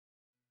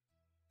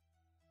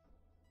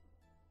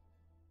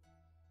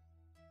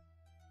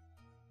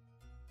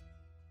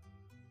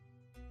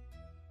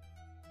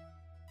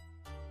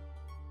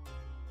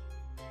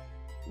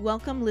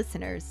Welcome,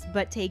 listeners,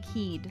 but take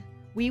heed.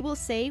 We will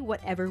say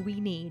whatever we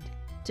need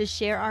to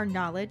share our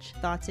knowledge,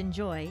 thoughts, and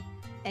joy,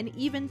 and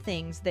even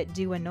things that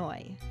do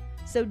annoy.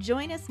 So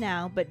join us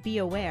now, but be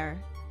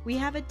aware, we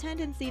have a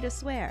tendency to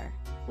swear.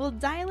 We'll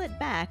dial it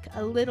back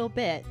a little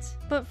bit.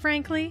 But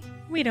frankly,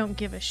 we don't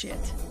give a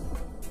shit.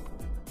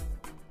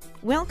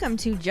 Welcome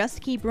to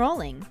Just Keep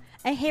Rolling,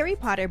 a Harry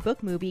Potter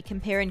book movie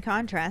compare and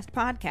contrast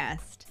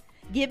podcast.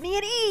 Give me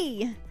an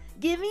E!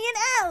 Give me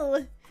an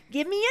L!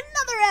 Give me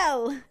another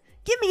L!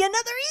 Give me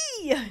another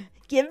E!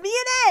 Give me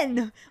an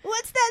N!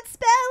 What's that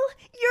spell?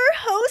 Your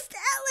host,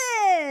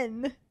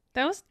 Ellen!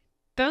 That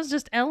was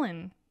just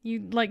Ellen. You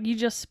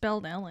just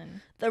spelled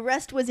Ellen. The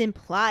rest was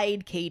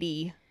implied,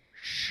 Keighty.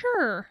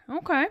 Sure.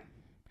 Okay.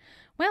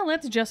 Well,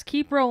 let's just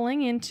keep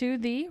rolling into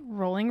the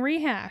rolling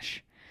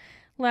rehash.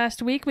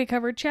 Last week we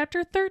covered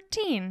Chapter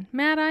 13,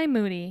 Mad-Eye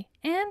Moody,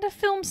 and a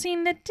film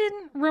scene that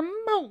didn't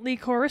remotely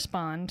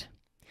correspond.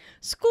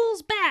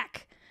 School's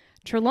back!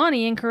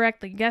 Trelawney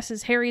incorrectly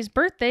guesses Harry's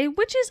birthday,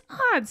 which is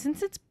odd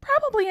since it's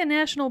probably a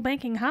national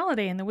banking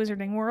holiday in the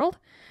wizarding world.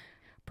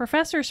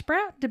 Professor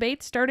Sprout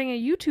debates starting a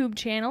YouTube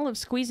channel of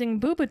squeezing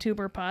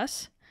boobatuber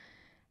pus.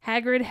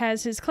 Hagrid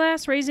has his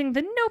class raising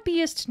the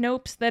nopiest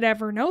nopes that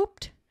ever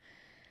noped.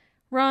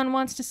 Ron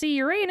wants to see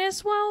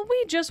Uranus, while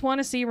we just want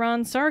to see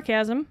Ron's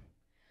sarcasm.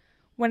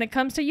 When it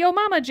comes to Yo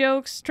Mama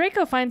jokes,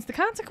 Draco finds the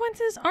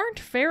consequences aren't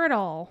fair at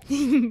all.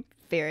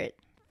 Fair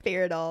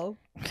at all.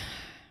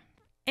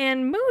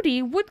 And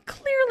Moody would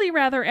clearly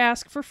rather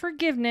ask for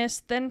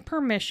forgiveness than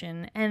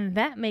permission, and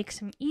that makes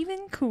him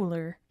even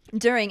cooler.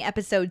 During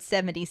episode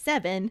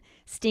 77,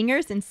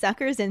 Stingers and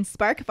Suckers and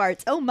Spark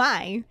Farts, oh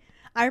my!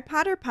 Our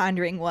Potter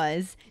pondering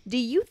was, do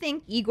you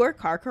think Igor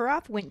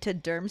Karkaroff went to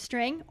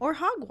Durmstrang or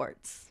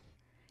Hogwarts?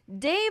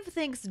 Dave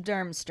thinks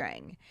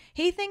Durmstrang.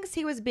 He thinks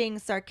he was being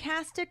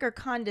sarcastic or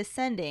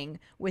condescending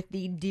with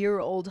the dear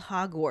old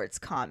Hogwarts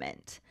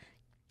comment.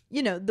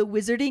 You know, the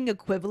wizarding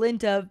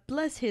equivalent of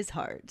bless his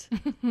heart.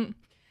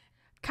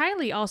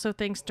 Kylie also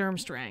thinks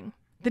Durmstrang.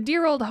 The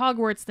dear old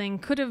Hogwarts thing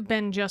could have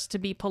been just to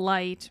be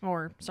polite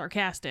or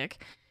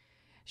sarcastic.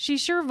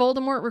 She's sure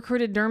Voldemort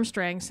recruited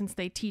Durmstrang since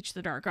they teach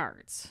the dark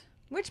arts.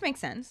 Which makes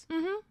sense.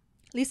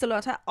 Mm-hmm.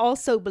 Lieselotte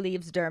also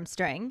believes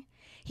Durmstrang.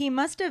 He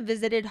must have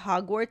visited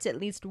Hogwarts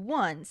at least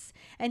once,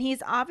 and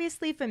he's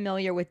obviously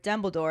familiar with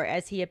Dumbledore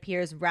as he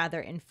appears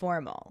rather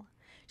informal.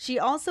 She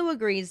also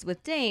agrees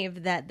with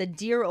Dave that the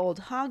dear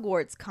old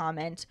Hogwarts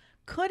comment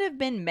could have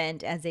been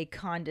meant as a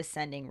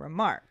condescending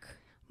remark.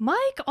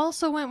 Mike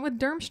also went with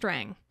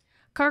Durmstrang.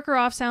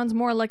 Karkaroff sounds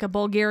more like a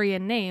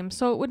Bulgarian name,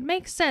 so it would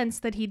make sense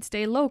that he'd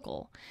stay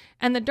local.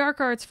 And the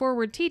dark arts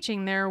forward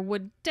teaching there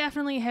would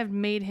definitely have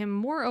made him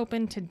more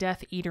open to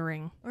Death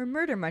Eatering. Or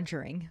murder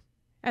munchering.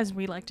 As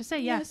we like to say,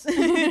 yes.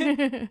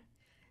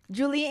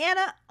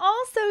 Juliana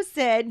also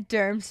said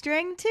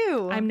Durmstrang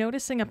too. I'm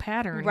noticing a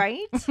pattern.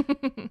 Right?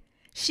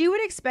 She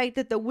would expect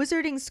that the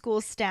wizarding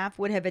school staff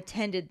would have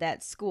attended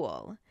that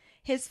school.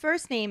 His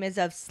first name is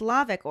of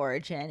Slavic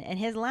origin, and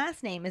his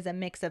last name is a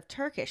mix of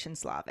Turkish and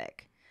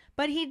Slavic.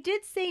 But he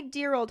did say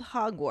dear old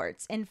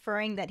Hogwarts,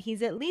 inferring that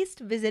he's at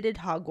least visited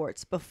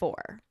Hogwarts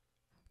before.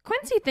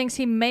 Quincy thinks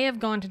he may have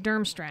gone to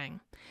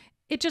Durmstrang.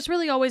 It just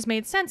really always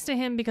made sense to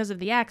him because of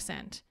the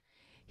accent.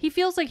 He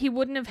feels like he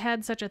wouldn't have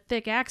had such a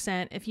thick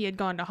accent if he had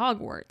gone to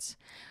Hogwarts.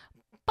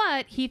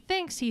 But he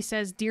thinks he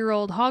says dear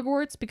old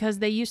Hogwarts because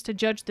they used to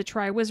judge the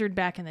Triwizard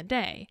back in the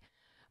day.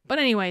 But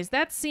anyways,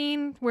 that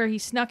scene where he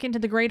snuck into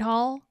the Great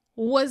Hall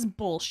was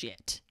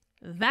bullshit.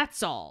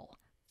 That's all.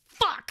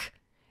 Fuck!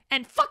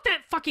 And fuck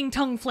that fucking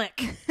tongue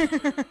flick!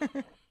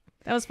 That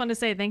was fun to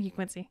say. Thank you,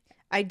 Quincy.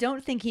 I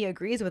don't think he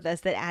agrees with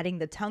us that adding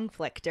the tongue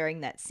flick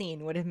during that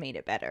scene would have made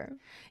it better.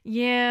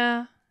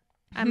 Yeah.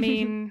 I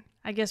mean,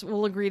 I guess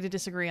we'll agree to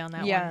disagree on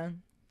that one. Yeah.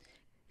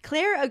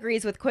 Claire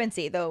agrees with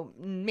Quincy, though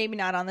maybe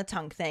not on the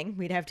tongue thing.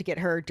 We'd have to get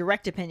her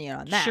direct opinion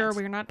on that. Sure,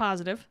 we're not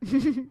positive.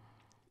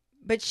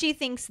 But she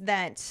thinks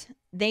that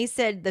they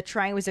said the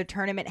Triwizard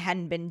Tournament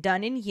hadn't been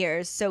done in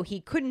years, so he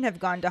couldn't have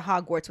gone to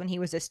Hogwarts when he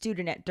was a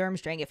student at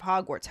Durmstrang if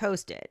Hogwarts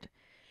hosted.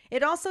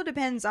 It also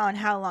depends on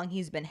how long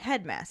he's been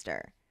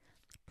headmaster.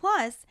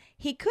 Plus,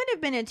 he could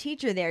have been a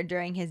teacher there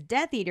during his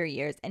Death Eater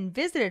years and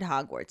visited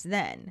Hogwarts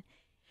then.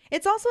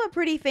 It's also a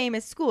pretty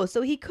famous school,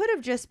 so he could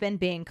have just been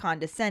being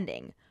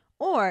condescending.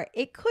 Or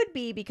it could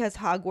be because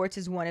Hogwarts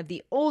is one of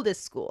the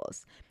oldest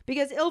schools,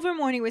 because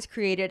Ilvermorny was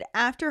created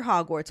after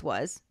Hogwarts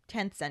was,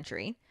 10th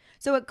century,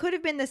 so it could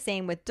have been the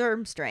same with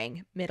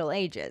Durmstrang, Middle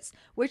Ages,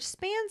 which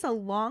spans a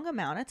long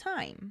amount of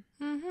time.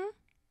 Mm-hmm.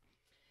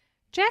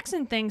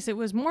 Jackson thinks it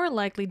was more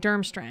likely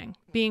Durmstrang.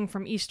 Being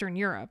from Eastern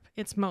Europe,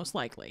 it's most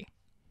likely.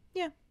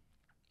 Yeah.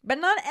 But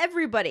not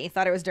everybody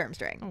thought it was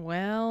Durmstrang.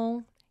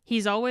 Well,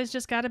 he's always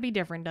just got to be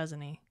different,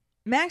 doesn't he?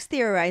 Max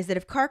theorized that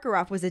if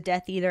Karkaroff was a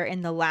Death Eater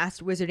in the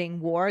last Wizarding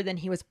War, then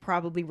he was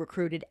probably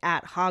recruited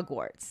at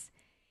Hogwarts.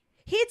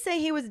 He'd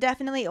say he was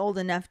definitely old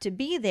enough to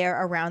be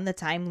there around the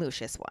time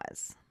Lucius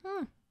was.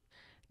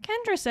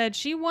 Kendra said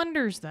she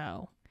wonders,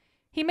 though.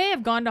 He may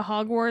have gone to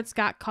Hogwarts,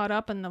 got caught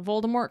up in the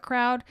Voldemort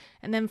crowd,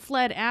 and then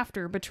fled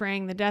after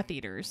betraying the Death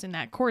Eaters in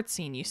that court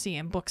scene you see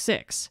in Book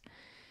 6.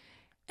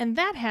 And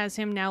that has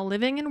him now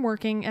living and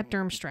working at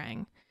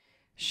Durmstrang.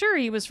 Sure,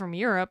 he was from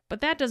Europe,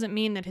 but that doesn't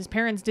mean that his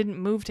parents didn't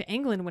move to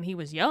England when he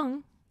was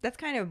young. That's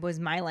kind of was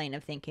my line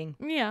of thinking.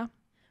 Yeah.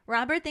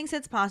 Robert thinks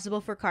it's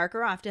possible for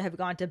Karkaroff to have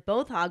gone to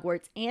both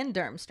Hogwarts and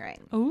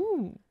Durmstrang.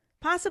 Ooh.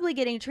 Possibly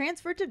getting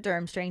transferred to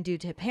Durmstrang due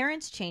to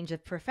parents' change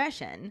of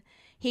profession.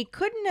 He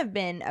couldn't have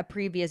been a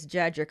previous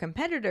judge or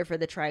competitor for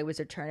the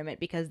Triwizard Tournament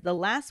because the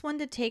last one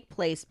to take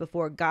place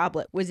before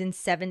Goblet was in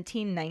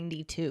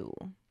 1792.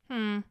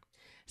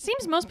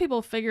 Seems most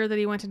people figure that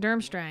he went to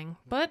Durmstrang,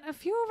 but a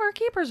few of our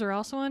keepers are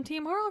also on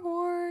Team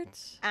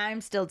Hogwarts. I'm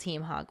still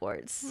Team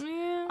Hogwarts.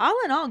 Yeah. All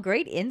in all,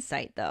 great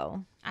insight,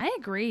 though. I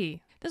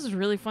agree. This is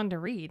really fun to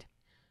read.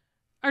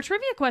 Our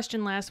trivia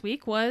question last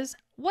week was,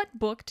 what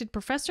book did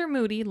Professor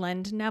Moody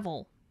lend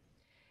Neville?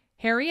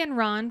 Harry and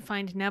Ron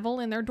find Neville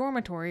in their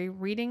dormitory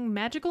reading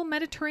Magical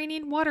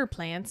Mediterranean Water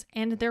Plants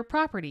and Their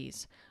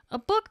Properties, a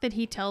book that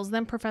he tells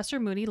them Professor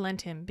Moody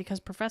lent him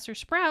because Professor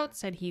Sprout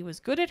said he was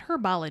good at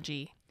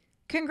herbology.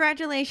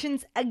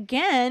 Congratulations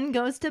again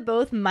goes to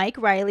both Mike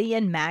Riley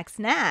and Max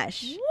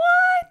Nash.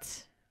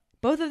 What?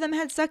 Both of them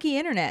had sucky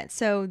internet,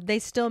 so they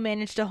still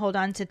managed to hold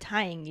on to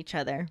tying each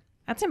other.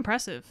 That's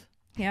impressive.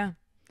 Yeah.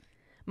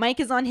 Mike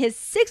is on his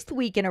 6th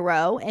week in a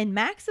row, and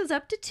Max is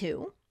up to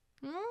 2.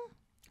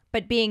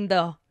 But being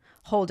the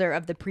holder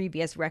of the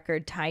previous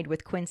record tied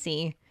with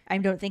Quincy, I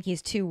don't think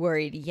he's too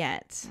worried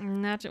yet.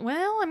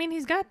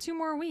 He's got 2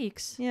 more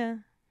weeks. Yeah.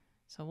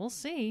 So we'll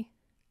see.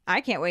 I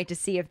can't wait to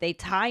see if they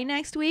tie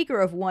next week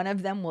or if one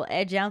of them will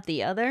edge out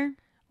the other.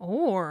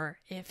 Or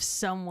if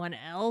someone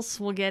else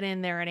will get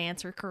in there and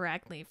answer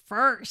correctly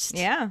first.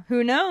 Yeah,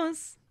 who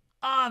knows?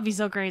 Oh, it'd be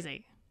so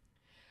crazy.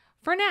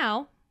 For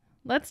now,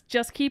 let's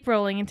just keep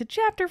rolling into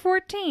Chapter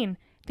 14,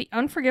 The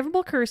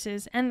Unforgivable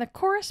Curses and the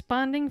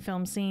corresponding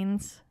film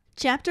scenes.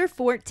 Chapter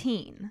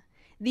 14,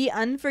 The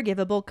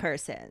Unforgivable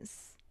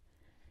Curses.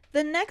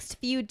 The next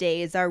few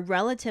days are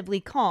relatively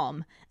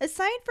calm,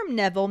 aside from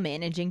Neville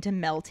managing to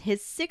melt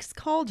his 6th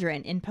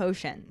cauldron in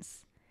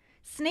potions.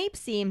 Snape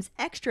seems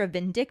extra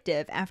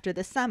vindictive after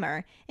the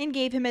summer and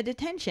gave him a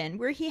detention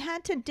where he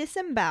had to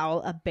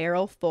disembowel a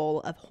barrel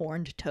full of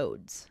horned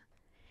toads.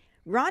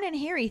 Ron and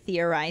Harry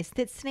theorize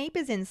that Snape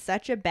is in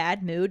such a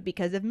bad mood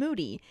because of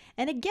Moody,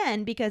 and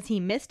again because he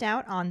missed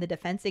out on the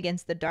Defense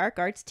Against the Dark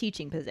Arts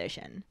teaching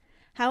position.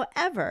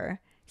 However,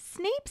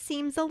 Snape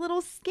seems a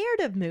little scared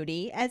of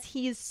Moody as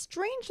he is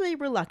strangely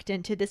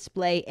reluctant to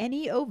display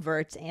any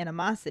overt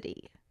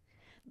animosity.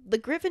 The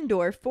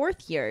Gryffindor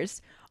 4th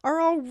years are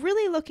all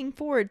really looking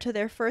forward to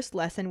their first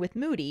lesson with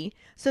Moody,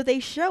 so they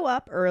show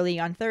up early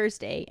on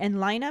Thursday and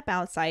line up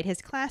outside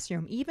his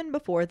classroom even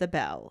before the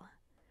bell.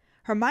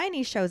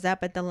 Hermione shows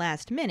up at the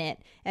last minute,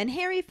 and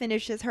Harry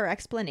finishes her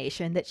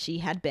explanation that she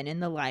had been in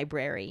the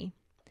library.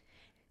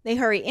 They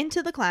hurry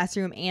into the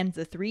classroom and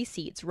the 3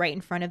 seats right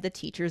in front of the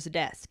teacher's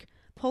desk,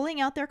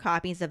 pulling out their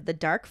copies of The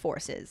Dark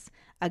Forces,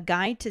 A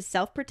Guide to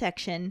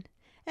Self-Protection,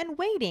 and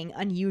waiting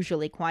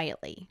unusually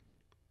quietly.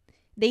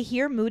 They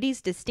hear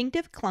Moody's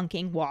distinctive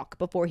clunking walk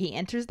before he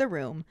enters the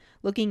room,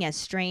 looking as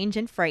strange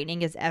and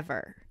frightening as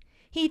ever.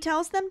 He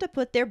tells them to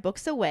put their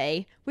books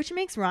away, which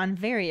makes Ron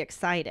very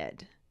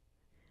excited.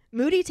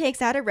 Moody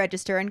takes out a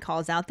register and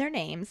calls out their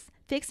names,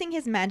 fixing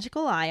his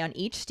magical eye on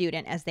each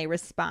student as they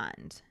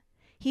respond.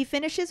 He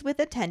finishes with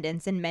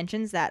attendance and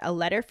mentions that a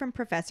letter from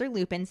Professor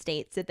Lupin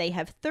states that they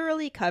have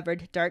thoroughly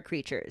covered dark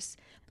creatures,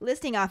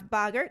 listing off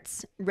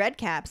boggarts,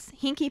 redcaps,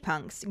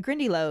 hinky-punks,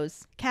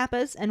 grindylows,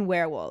 kappas, and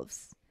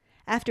werewolves.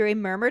 After a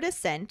murmured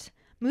assent,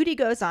 Moody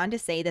goes on to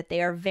say that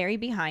they are very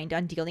behind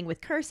on dealing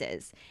with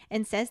curses,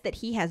 and says that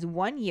he has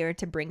 1 year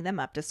to bring them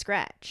up to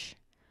scratch.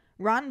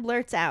 Ron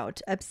blurts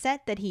out,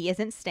 upset that he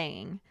isn't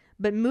staying,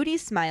 but Moody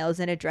smiles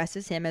and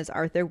addresses him as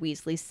Arthur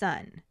Weasley's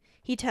son.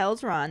 He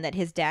tells Ron that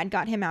his dad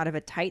got him out of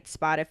a tight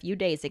spot a few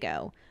days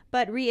ago,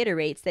 but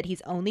reiterates that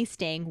he's only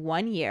staying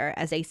 1 year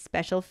as a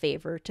special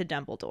favor to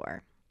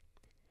Dumbledore.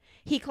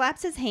 He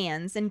claps his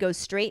hands and goes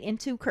straight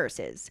into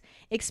curses,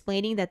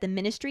 explaining that the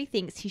Ministry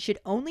thinks he should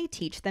only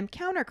teach them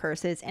counter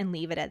curses and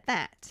leave it at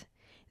that.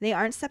 They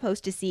aren't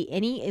supposed to see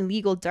any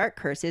illegal dark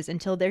curses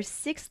until their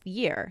 6th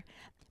year,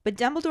 but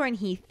Dumbledore and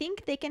he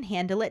think they can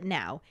handle it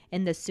now,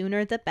 and the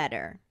sooner the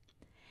better.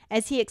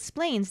 As he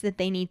explains that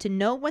they need to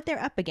know what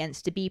they're up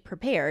against to be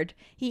prepared,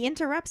 he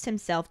interrupts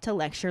himself to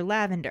lecture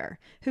Lavender,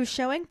 who's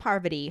showing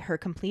Parvati her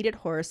completed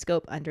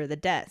horoscope under the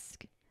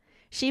desk.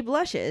 She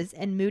blushes,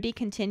 and Moody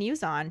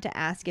continues on to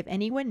ask if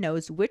anyone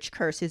knows which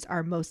curses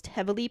are most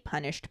heavily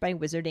punished by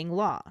wizarding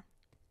law.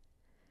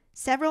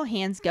 Several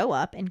hands go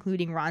up,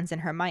 including Ron's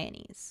and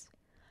Hermione's.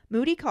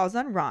 Moody calls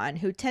on Ron,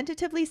 who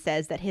tentatively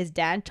says that his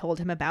dad told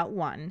him about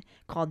one,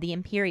 called the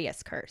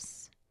Imperious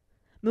Curse.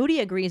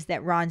 Moody agrees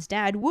that Ron's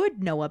dad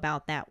would know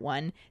about that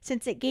one,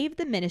 since it gave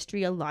the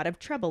Ministry a lot of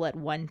trouble at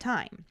one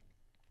time.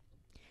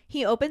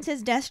 He opens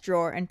his desk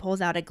drawer and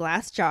pulls out a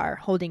glass jar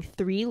holding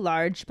 3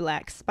 large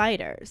black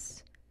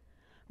spiders.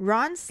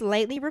 Ron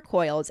slightly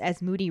recoils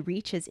as Moody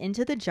reaches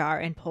into the jar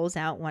and pulls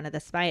out one of the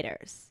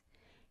spiders.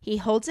 He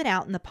holds it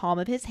out in the palm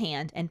of his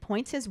hand and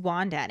points his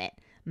wand at it,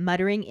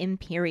 muttering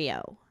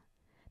Imperio.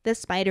 The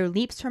spider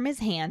leaps from his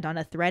hand on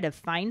a thread of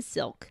fine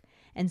silk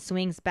and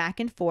swings back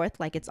and forth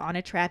like it's on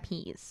a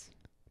trapeze,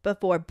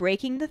 before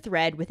breaking the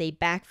thread with a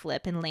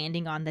backflip and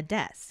landing on the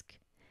desk.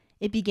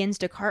 It begins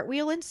to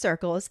cartwheel in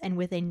circles, and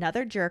with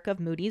another jerk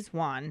of Moody's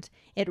wand,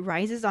 it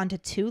rises onto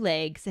two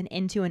legs and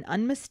into an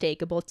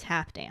unmistakable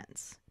tap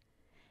dance.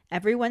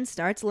 Everyone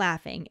starts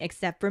laughing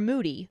except for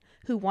Moody,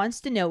 who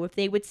wants to know if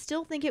they would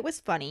still think it was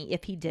funny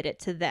if he did it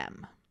to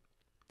them.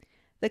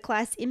 The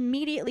class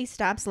immediately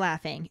stops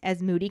laughing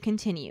as Moody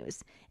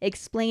continues,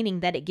 explaining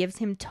that it gives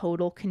him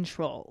total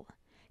control.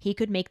 He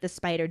could make the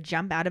spider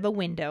jump out of a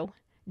window,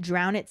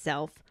 drown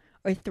itself,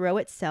 or throw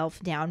itself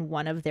down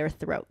one of their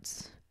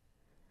throats.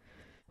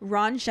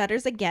 Ron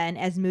shudders again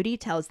as Moody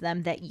tells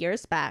them that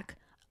years back,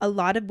 a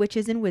lot of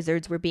witches and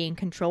wizards were being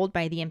controlled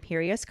by the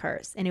Imperious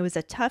Curse, and it was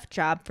a tough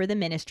job for the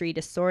Ministry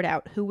to sort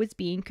out who was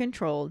being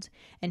controlled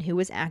and who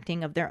was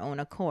acting of their own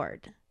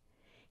accord.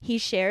 He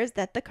shares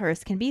that the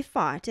curse can be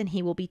fought, and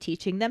he will be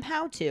teaching them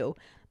how to,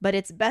 but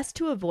it's best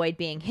to avoid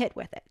being hit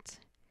with it.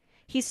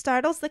 He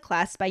startles the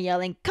class by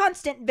yelling,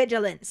 "Constant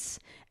vigilance!"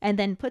 and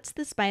then puts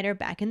the spider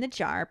back in the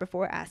jar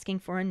before asking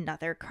for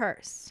another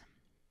curse.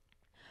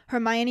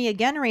 Hermione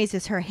again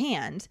raises her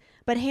hand,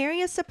 but Harry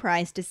is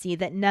surprised to see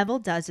that Neville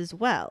does as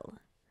well.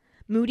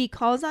 Moody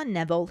calls on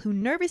Neville, who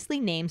nervously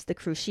names the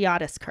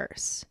Cruciatus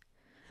Curse.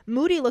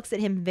 Moody looks at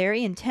him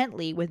very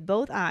intently with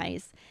both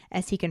eyes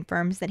as he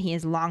confirms that he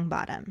is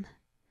Longbottom.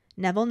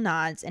 Neville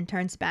nods and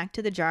turns back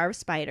to the jar of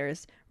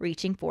spiders,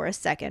 reaching for a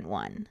second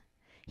one.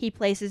 He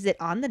places it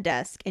on the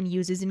desk and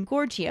uses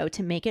Engorgio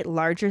to make it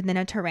larger than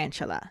a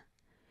tarantula.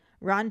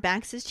 Ron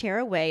backs his chair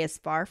away as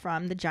far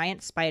from the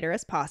giant spider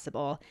as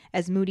possible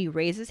as Moody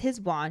raises his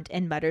wand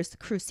and mutters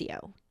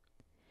Crucio.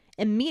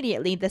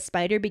 Immediately, the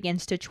spider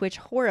begins to twitch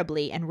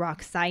horribly and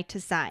rock side to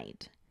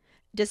side.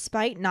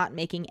 Despite not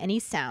making any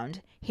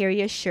sound, Harry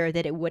is sure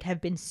that it would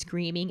have been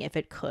screaming if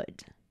it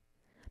could.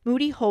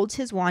 Moody holds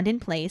his wand in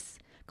place,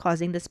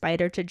 causing the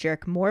spider to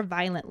jerk more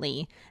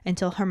violently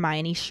until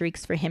Hermione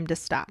shrieks for him to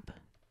stop.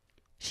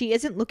 She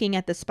isn't looking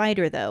at the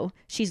spider, though.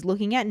 She's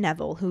looking at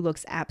Neville, who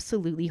looks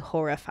absolutely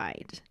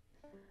horrified.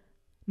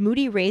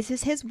 Moody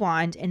raises his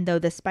wand, and though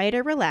the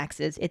spider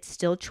relaxes, it's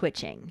still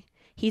twitching.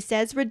 He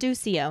says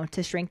Reducio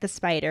to shrink the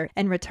spider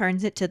and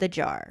returns it to the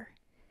jar.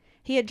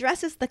 He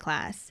addresses the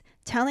class,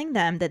 telling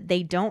them that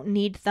they don't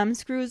need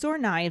thumbscrews or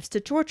knives to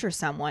torture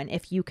someone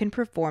if you can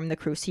perform the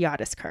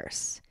Cruciatus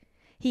Curse.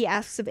 He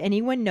asks if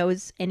anyone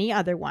knows any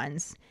other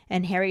ones,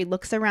 and Harry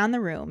looks around the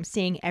room,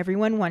 seeing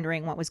everyone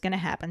wondering what was going to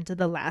happen to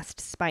the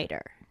last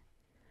spider.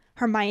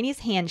 Hermione's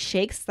hand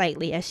shakes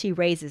slightly as she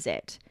raises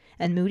it,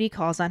 and Moody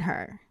calls on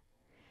her.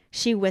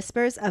 She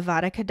whispers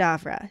Avada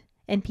Kedavra,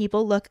 and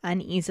people look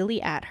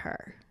uneasily at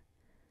her.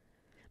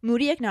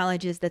 Moody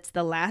acknowledges that's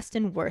the last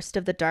and worst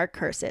of the dark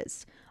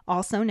curses,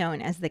 also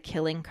known as the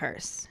Killing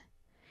Curse.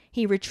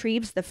 He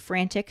retrieves the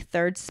frantic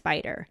third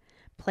spider,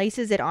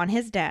 places it on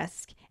his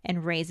desk,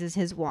 and raises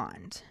his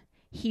wand.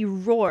 He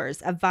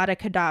roars Avada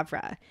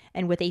Kedavra,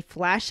 and with a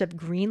flash of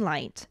green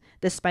light,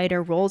 the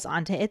spider rolls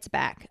onto its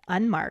back,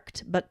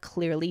 unmarked but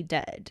clearly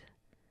dead.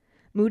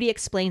 Moody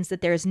explains that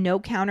there is no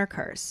counter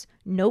curse,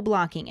 no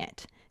blocking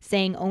it,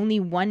 saying only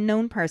one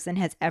known person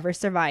has ever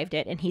survived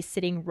it, and he's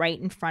sitting right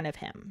in front of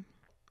him.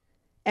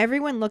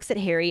 Everyone looks at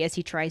Harry as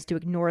he tries to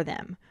ignore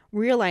them,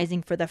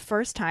 realizing for the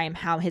first time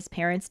how his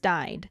parents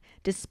died,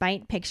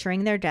 despite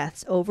picturing their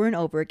deaths over and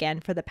over again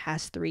for the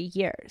past 3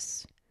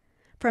 years.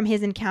 From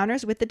his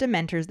encounters with the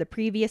Dementors the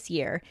previous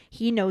year,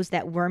 he knows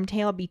that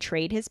Wormtail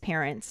betrayed his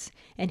parents,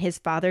 and his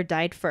father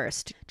died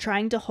first,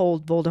 trying to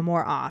hold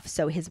Voldemort off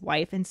so his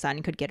wife and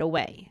son could get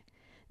away.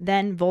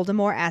 Then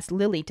Voldemort asked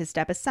Lily to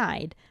step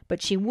aside,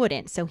 but she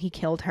wouldn't, so he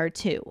killed her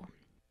too.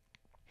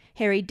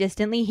 Harry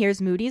distantly hears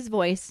Moody's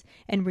voice,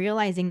 and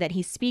realizing that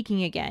he's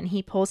speaking again,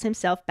 he pulls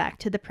himself back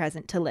to the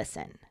present to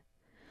listen.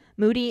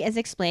 Moody is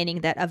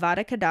explaining that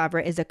Avada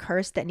Kedavra is a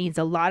curse that needs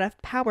a lot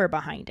of power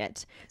behind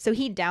it, so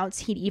he doubts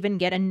he'd even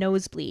get a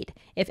nosebleed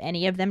if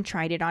any of them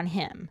tried it on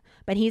him.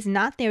 But he's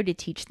not there to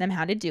teach them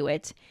how to do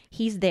it.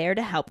 He's there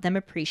to help them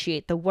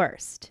appreciate the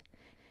worst.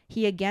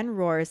 He again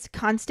roars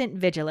constant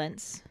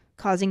vigilance,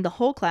 causing the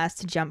whole class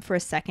to jump for a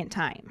second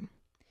time.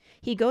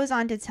 He goes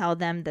on to tell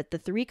them that the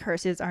 3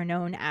 curses are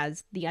known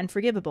as the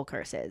Unforgivable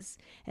Curses,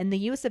 and the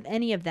use of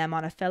any of them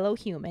on a fellow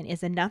human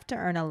is enough to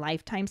earn a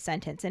lifetime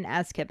sentence in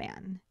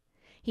Azkaban.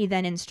 He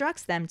then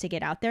instructs them to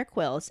get out their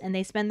quills, and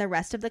they spend the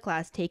rest of the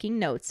class taking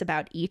notes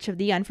about each of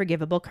the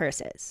Unforgivable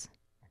Curses.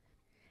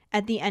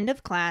 At the end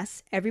of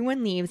class,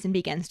 everyone leaves and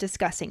begins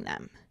discussing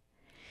them.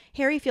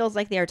 Harry feels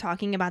like they are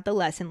talking about the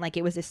lesson like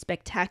it was a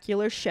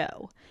spectacular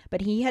show,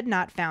 but he had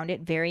not found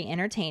it very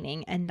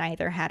entertaining, and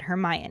neither had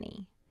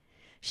Hermione.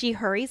 She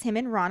hurries him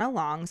and Ron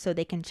along so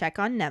they can check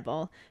on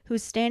Neville,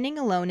 who's standing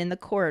alone in the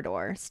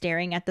corridor,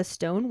 staring at the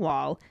stone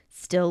wall,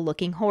 still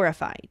looking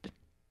horrified.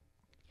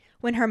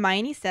 When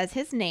Hermione says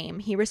his name,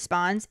 he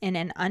responds in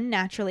an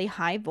unnaturally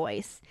high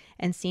voice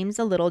and seems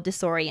a little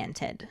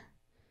disoriented.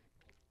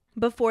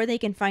 Before they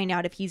can find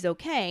out if he's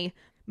okay,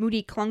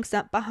 Moody clunks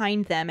up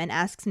behind them and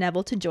asks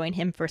Neville to join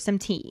him for some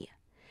tea.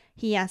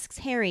 He asks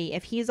Harry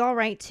if he's all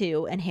right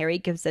too, and Harry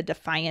gives a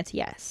defiant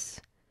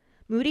yes.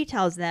 Moody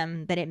tells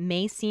them that it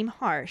may seem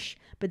harsh,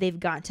 but they've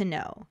got to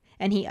know,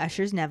 and he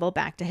ushers Neville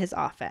back to his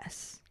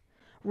office.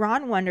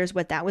 Ron wonders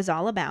what that was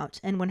all about,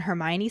 and when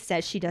Hermione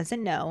says she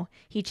doesn't know,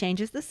 he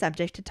changes the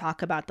subject to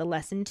talk about the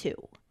lesson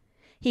too.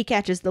 He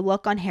catches the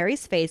look on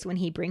Harry's face when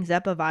he brings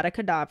up Avada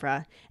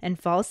Kedavra and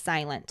falls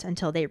silent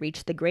until they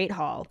reach the Great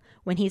Hall,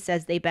 when he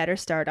says they better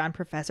start on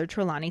Professor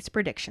Trelawney's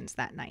predictions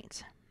that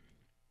night.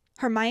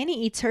 Hermione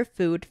eats her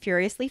food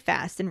furiously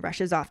fast and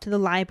rushes off to the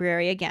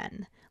library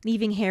again,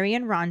 leaving Harry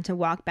and Ron to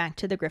walk back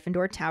to the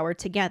Gryffindor Tower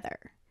together.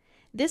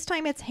 This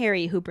time it's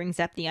Harry who brings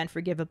up the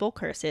Unforgivable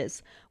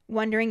Curses,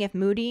 wondering if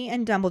Moody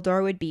and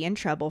Dumbledore would be in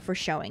trouble for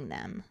showing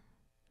them.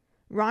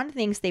 Ron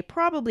thinks they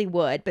probably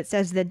would, but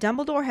says that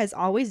Dumbledore has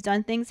always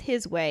done things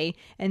his way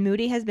and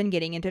Moody has been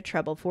getting into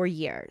trouble for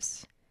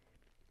years.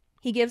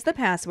 He gives the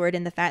password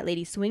and the fat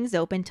lady swings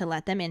open to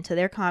let them into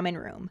their common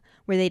room,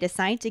 where they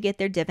decide to get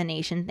their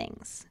divination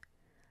things.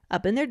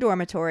 Up in their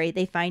dormitory,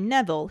 they find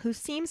Neville, who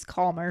seems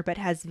calmer but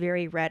has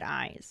very red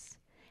eyes.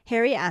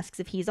 Harry asks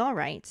if he's all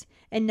right,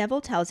 and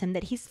Neville tells him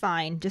that he's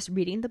fine, just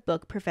reading the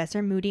book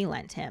Professor Moody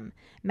lent him,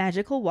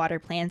 Magical Water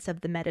Plants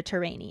of the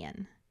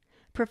Mediterranean.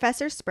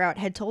 Professor Sprout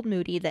had told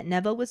Moody that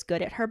Neville was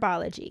good at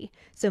herbology,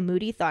 so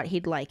Moody thought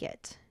he'd like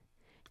it.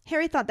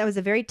 Harry thought that was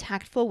a very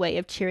tactful way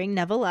of cheering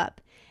Neville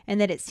up, and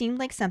that it seemed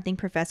like something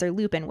Professor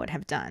Lupin would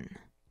have done.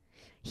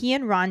 He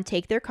and Ron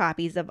take their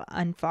copies of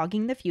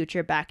Unfogging the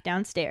Future back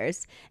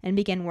downstairs and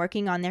begin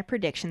working on their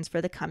predictions for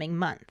the coming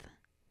month.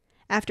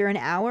 After an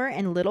hour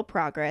and little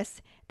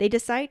progress, they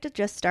decide to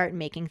just start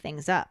making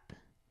things up.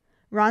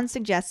 Ron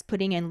suggests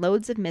putting in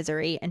loads of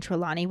misery and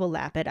Trelawney will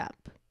lap it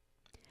up.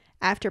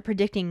 After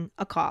predicting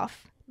a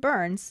cough,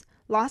 burns,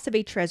 loss of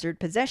a treasured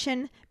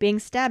possession, being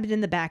stabbed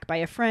in the back by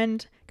a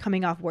friend,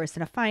 coming off worse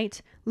in a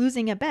fight,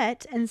 losing a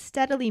bet, and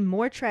steadily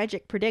more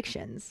tragic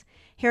predictions,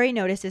 Harry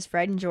notices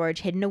Fred and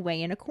George hidden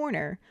away in a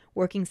corner,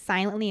 working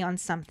silently on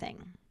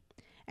something.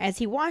 As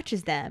he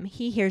watches them,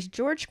 he hears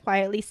George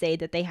quietly say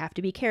that they have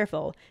to be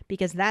careful,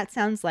 because that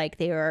sounds like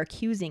they are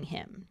accusing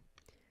him.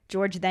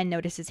 George then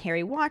notices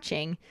Harry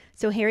watching,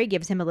 so Harry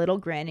gives him a little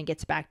grin and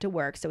gets back to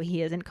work so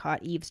he isn't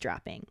caught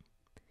eavesdropping.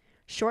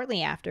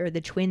 Shortly after,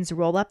 the twins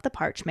roll up the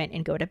parchment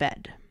and go to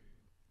bed.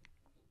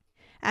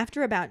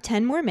 After about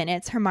 10 more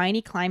minutes,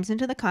 Hermione climbs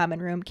into the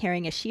common room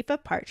carrying a sheaf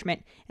of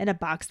parchment and a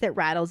box that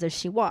rattles as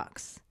she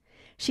walks.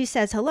 She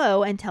says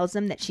hello and tells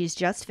them that she's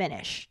just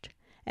finished,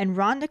 and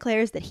Ron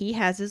declares that he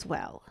has as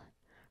well.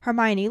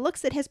 Hermione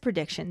looks at his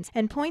predictions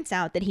and points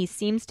out that he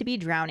seems to be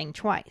drowning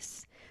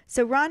twice,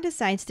 so Ron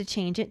decides to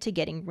change it to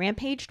getting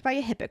rampaged by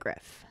a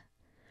hippogriff.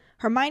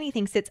 Hermione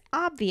thinks it's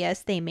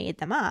obvious they made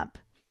them up,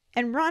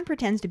 and Ron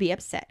pretends to be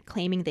upset,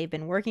 claiming they've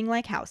been working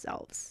like house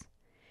elves.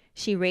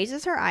 She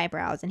raises her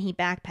eyebrows and he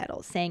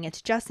backpedals, saying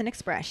it's just an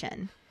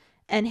expression.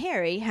 And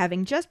Harry,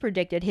 having just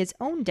predicted his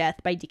own death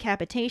by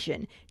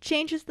decapitation,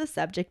 changes the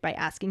subject by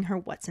asking her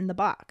what's in the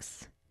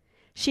box.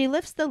 She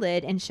lifts the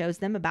lid and shows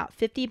them about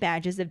 50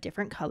 badges of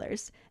different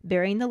colors,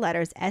 bearing the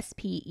letters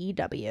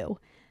S-P-E-W.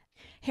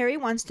 Harry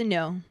wants to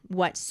know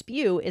what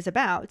SPEW is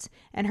about,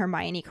 and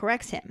Hermione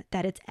corrects him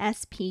that it's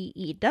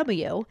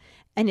S-P-E-W,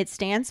 and it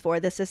stands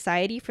for the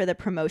Society for the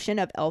Promotion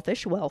of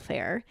Elfish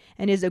Welfare,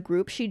 and is a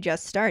group she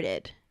just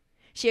started.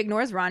 She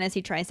ignores Ron as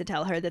he tries to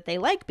tell her that they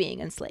like being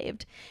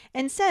enslaved,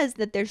 and says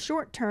that their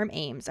short-term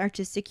aims are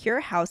to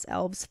secure house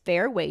elves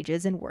fair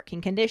wages and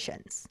working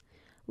conditions.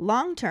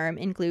 Long-term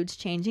includes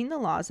changing the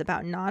laws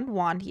about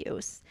non-wand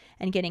use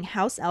and getting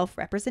house elf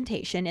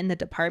representation in the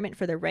Department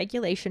for the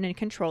Regulation and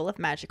Control of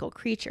Magical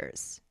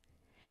Creatures.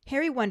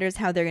 Harry wonders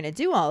how they're going to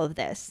do all of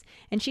this,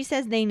 and she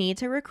says they need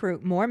to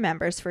recruit more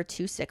members for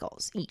 2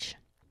 sickles each.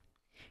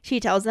 She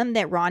tells them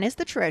that Ron is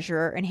the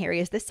treasurer and Harry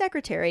is the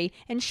secretary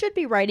and should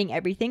be writing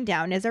everything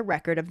down as a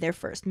record of their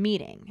first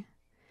meeting.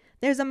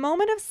 There's a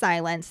moment of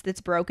silence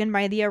that's broken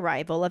by the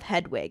arrival of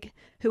Hedwig,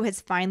 who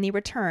has finally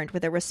returned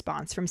with a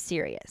response from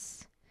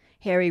Sirius.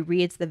 Harry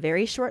reads the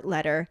very short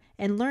letter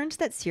and learns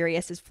that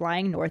Sirius is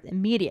flying north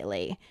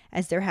immediately,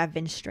 as there have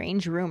been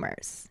strange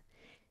rumors.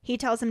 He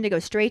tells him to go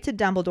straight to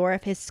Dumbledore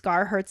if his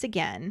scar hurts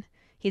again.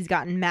 He's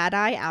gotten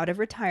Mad-Eye out of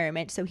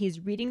retirement, so he's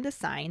reading the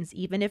signs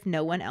even if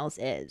no one else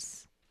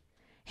is.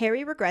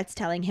 Harry regrets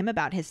telling him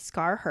about his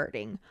scar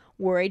hurting,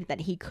 worried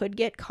that he could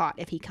get caught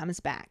if he comes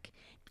back,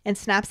 and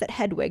snaps at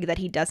Hedwig that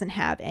he doesn't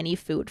have any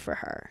food for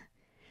her.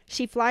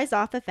 She flies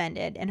off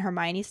offended, and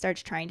Hermione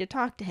starts trying to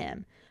talk to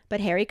him,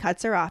 but Harry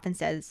cuts her off and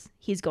says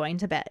he's going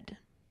to bed.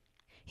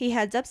 He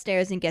heads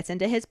upstairs and gets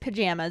into his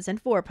pajamas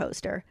and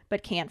 4-poster,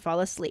 but can't fall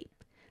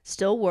asleep,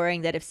 still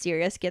worrying that if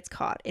Sirius gets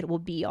caught, it will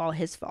be all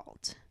his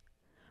fault.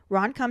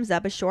 Ron comes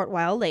up a short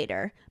while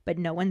later, but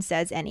no one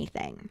says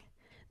anything.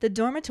 The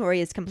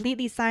dormitory is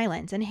completely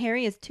silent, and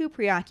Harry is too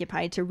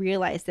preoccupied to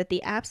realize that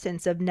the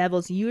absence of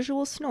Neville's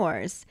usual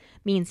snores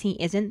means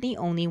he isn't the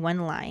only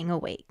one lying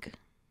awake.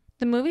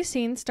 The movie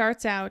scene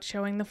starts out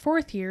showing the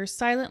fourth years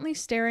silently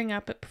staring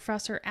up at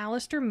Professor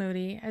Alistair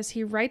Moody as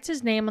he writes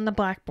his name on the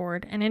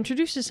blackboard and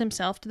introduces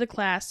himself to the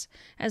class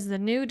as the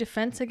new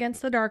Defense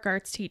Against the Dark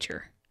Arts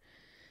teacher.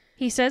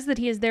 He says that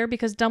he is there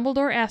because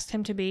Dumbledore asked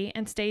him to be,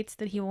 and states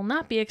that he will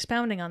not be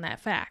expounding on that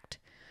fact,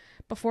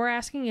 before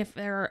asking if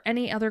there are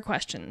any other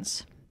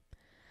questions.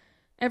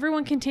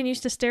 Everyone continues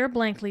to stare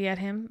blankly at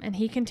him, and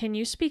he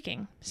continues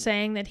speaking,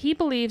 saying that he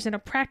believes in a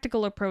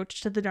practical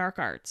approach to the dark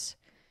arts.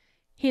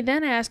 He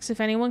then asks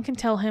if anyone can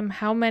tell him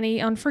how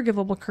many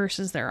unforgivable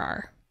curses there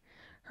are.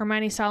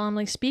 Hermione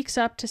solemnly speaks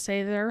up to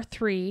say there are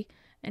 3,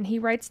 and he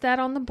writes that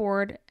on the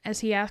board as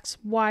he asks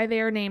why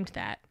they are named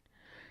that.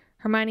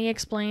 Hermione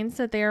explains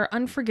that they are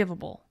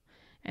unforgivable,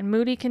 and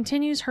Moody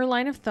continues her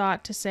line of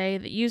thought to say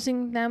that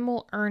using them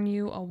will earn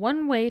you a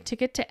one-way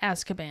ticket to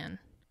Azkaban.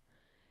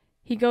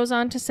 He goes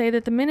on to say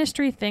that the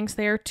Ministry thinks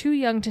they are too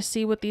young to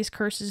see what these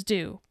curses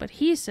do, but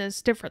he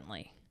says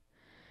differently.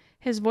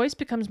 His voice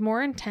becomes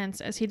more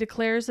intense as he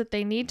declares that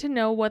they need to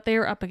know what they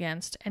are up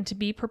against and to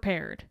be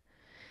prepared.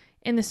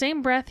 In the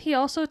same breath, he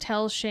also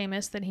tells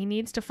Seamus that he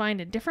needs to find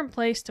a different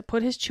place to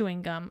put his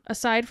chewing gum,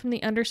 aside from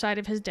the underside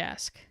of his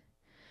desk.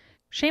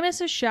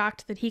 Seamus is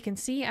shocked that he can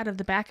see out of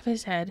the back of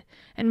his head,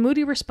 and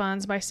Moody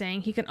responds by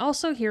saying he can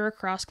also hear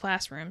across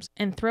classrooms,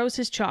 and throws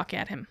his chalk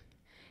at him.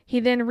 He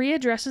then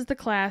readdresses the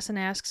class and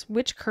asks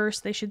which curse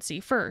they should see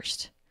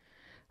first.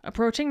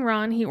 Approaching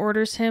Ron, he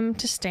orders him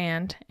to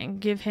stand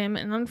and give him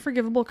an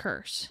unforgivable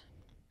curse.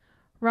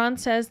 Ron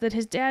says that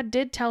his dad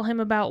did tell him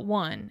about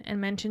one, and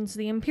mentions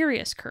the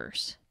Imperious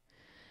Curse.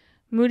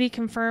 Moody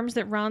confirms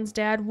that Ron's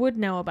dad would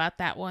know about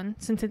that one,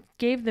 since it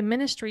gave the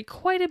Ministry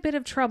quite a bit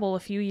of trouble a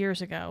few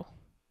years ago.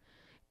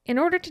 In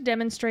order to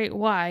demonstrate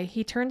why,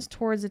 he turns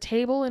towards a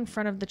table in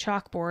front of the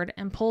chalkboard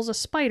and pulls a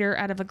spider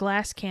out of a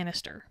glass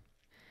canister.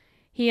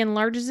 He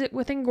enlarges it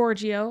with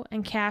Engorgio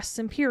and casts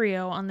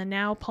Imperio on the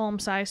now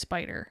palm-sized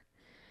spider.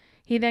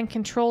 He then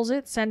controls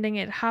it, sending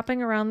it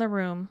hopping around the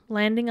room,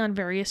 landing on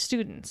various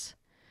students.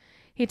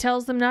 He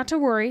tells them not to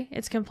worry,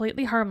 it's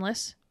completely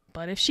harmless,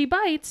 but if she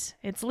bites,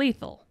 it's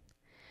lethal.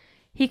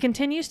 He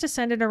continues to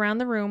send it around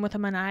the room with a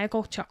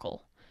maniacal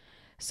chuckle.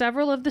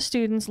 Several of the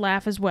students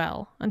laugh as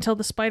well, until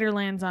the spider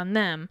lands on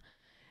them,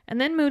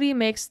 and then Moody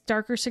makes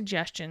darker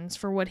suggestions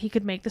for what he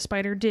could make the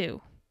spider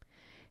do.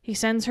 He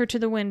sends her to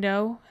the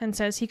window and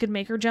says he could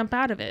make her jump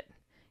out of it.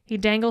 He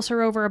dangles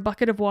her over a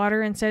bucket of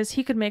water and says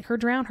he could make her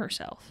drown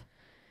herself.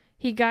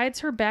 He guides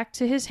her back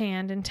to his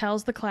hand and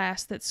tells the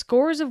class that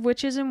scores of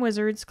witches and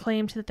wizards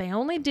claimed that they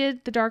only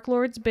did the Dark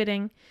Lord's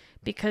bidding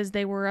because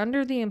they were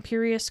under the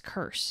Imperious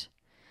Curse,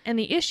 and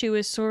the issue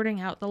is sorting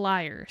out the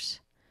liars.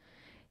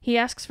 He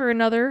asks for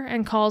another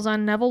and calls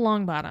on Neville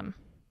Longbottom.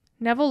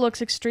 Neville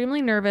looks extremely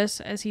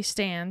nervous as he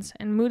stands,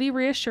 and Moody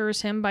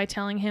reassures him by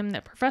telling him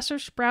that Professor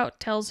Sprout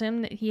tells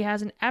him that he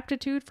has an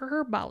aptitude for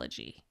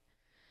herbology.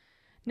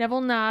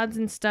 Neville nods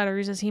and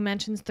stutters as he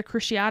mentions the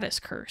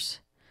Cruciatus Curse.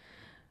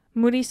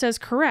 Moody says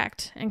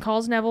correct and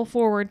calls Neville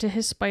forward to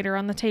his spider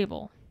on the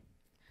table.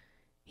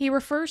 He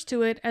refers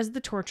to it as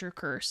the Torture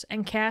Curse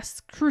and casts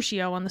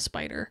Crucio on the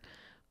spider,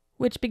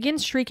 which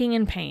begins shrieking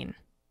in pain.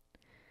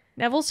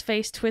 Neville's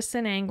face twists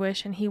in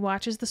anguish and he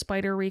watches the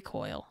spider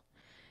recoil.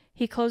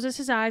 He closes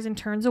his eyes and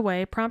turns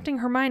away, prompting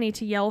Hermione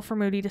to yell for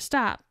Moody to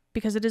stop,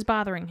 because it is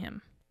bothering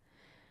him.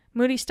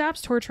 Moody stops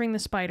torturing the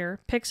spider,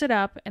 picks it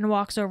up, and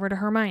walks over to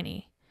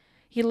Hermione.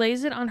 He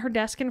lays it on her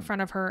desk in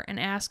front of her and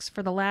asks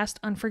for the last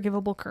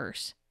unforgivable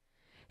curse.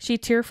 She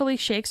tearfully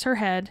shakes her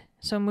head,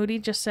 so Moody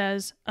just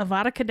says,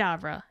 Avada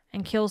Kedavra,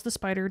 and kills the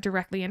spider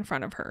directly in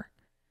front of her.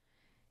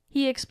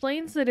 He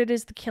explains that it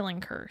is the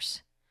killing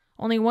curse.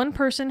 Only one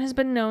person has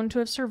been known to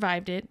have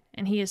survived it,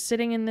 and he is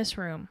sitting in this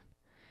room.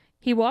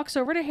 He walks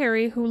over to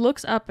Harry, who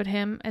looks up at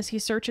him as he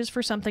searches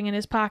for something in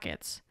his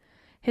pockets.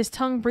 His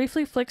tongue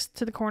briefly flicks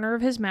to the corner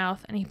of his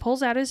mouth, and he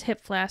pulls out his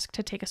hip flask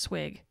to take a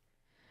swig.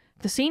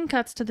 The scene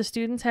cuts to the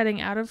students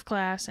heading out of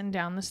class and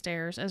down the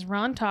stairs as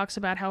Ron talks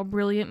about how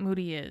brilliant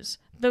Moody is,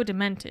 though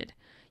demented.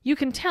 You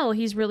can tell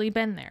he's really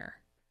been there.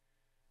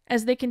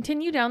 As they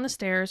continue down the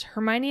stairs,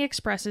 Hermione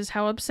expresses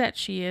how upset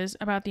she is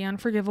about the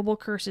unforgivable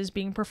curses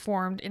being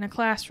performed in a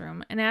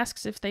classroom and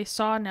asks if they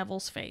saw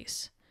Neville's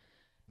face.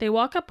 They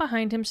walk up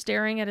behind him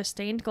staring at a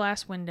stained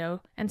glass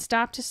window and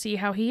stop to see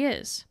how he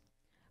is.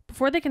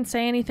 Before they can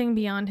say anything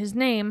beyond his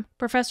name,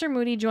 Professor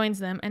Moody joins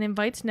them and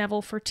invites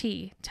Neville for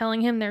tea,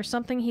 telling him there's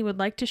something he would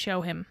like to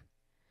show him.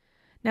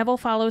 Neville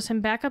follows him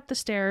back up the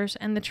stairs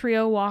and the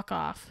trio walk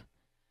off.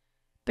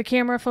 The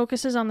camera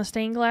focuses on the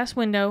stained glass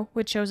window,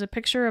 which shows a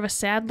picture of a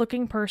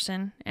sad-looking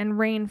person and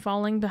rain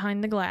falling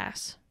behind the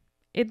glass.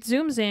 It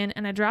zooms in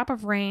and a drop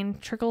of rain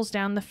trickles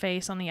down the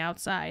face on the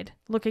outside,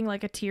 looking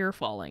like a tear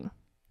falling.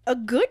 A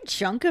good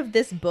chunk of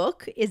this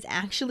book is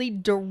actually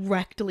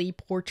directly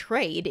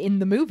portrayed in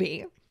the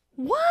movie.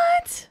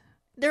 What?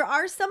 There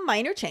are some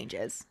minor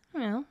changes.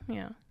 Well,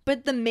 yeah.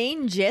 But the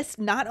main gist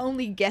not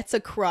only gets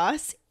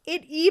across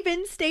It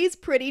even stays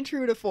pretty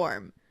true to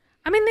form.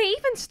 I mean, they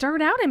even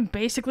start out in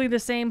basically the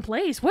same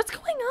place. What's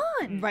going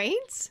on?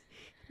 Right?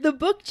 The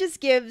book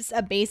just gives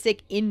a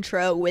basic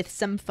intro with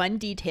some fun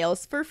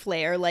details for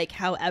flair, like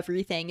how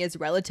everything is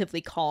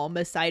relatively calm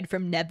aside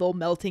from Neville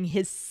melting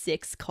his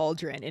 6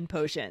 cauldron in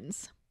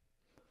potions.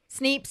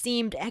 Snape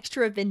seemed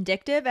extra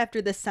vindictive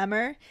after the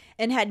summer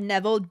and had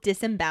Neville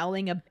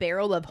disemboweling a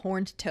barrel of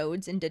horned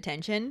toads in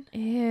detention.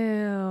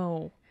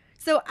 Ew.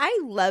 So I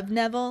love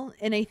Neville,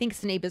 and I think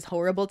Snape is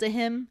horrible to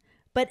him,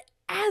 but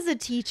as a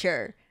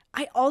teacher,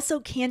 I also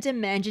can't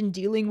imagine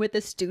dealing with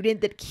a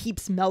student that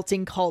keeps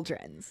melting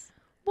cauldrons.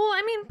 Well,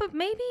 I mean, but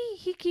maybe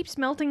he keeps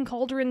melting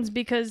cauldrons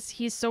because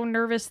he's so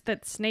nervous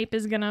that Snape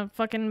is gonna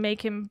fucking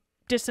make him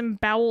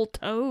disembowel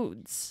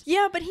toads.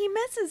 Yeah, but he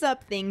messes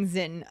up things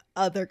in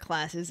other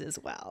classes as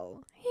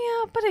well.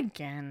 Yeah, but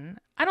again,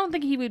 I don't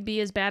think he would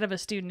be as bad of a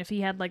student if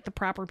he had, like, the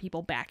proper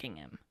people backing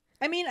him.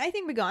 I mean, I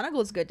think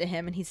McGonagall's good to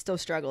him and he still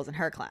struggles in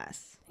her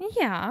class.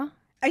 Yeah.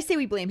 I say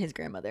we blame his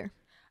grandmother.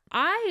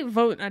 I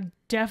vote a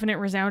definite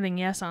resounding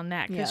yes on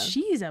that because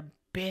she's a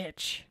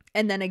bitch.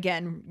 And then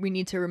again, we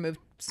need to remove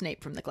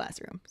Snape from the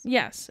classroom.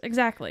 Yes,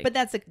 exactly. But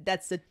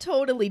that's a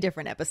totally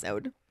different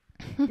episode.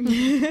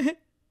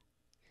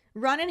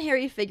 Ron and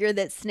Harry figure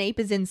that Snape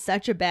is in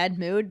such a bad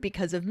mood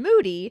because of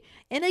Moody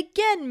and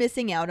again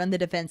missing out on the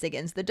Defense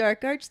Against the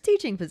Dark Arts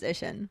teaching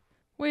position.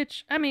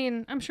 Which, I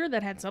mean, I'm sure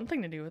that had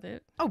something to do with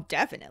it. Oh,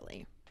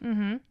 definitely.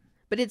 Mm-hmm.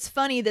 But it's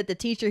funny that the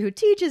teacher who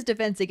teaches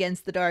Defense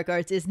Against the Dark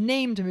Arts is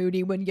named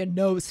Moody when you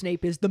know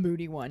Snape is the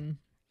moody one.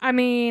 I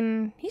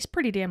mean, he's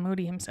pretty damn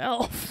moody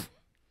himself.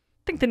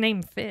 I think the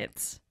name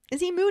fits. Is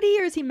he moody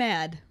or is he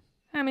mad?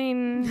 I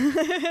mean,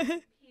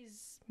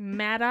 he's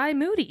mad-eye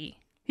moody.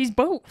 He's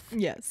both.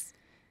 Yes.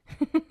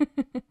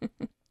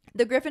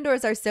 The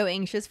Gryffindors are so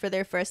anxious for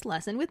their first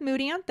lesson with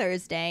Moody on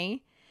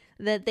Thursday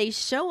that they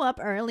show up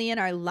early and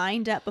are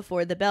lined up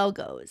before the bell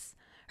goes.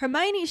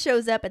 Hermione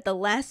shows up at the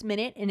last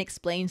minute and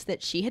explains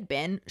that she had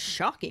been,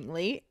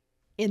 shockingly,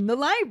 in the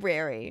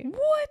library.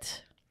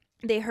 What?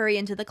 They hurry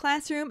into the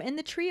classroom and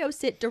the trio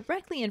sit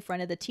directly in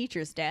front of the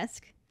teacher's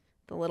desk.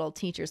 The little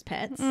teacher's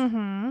pets.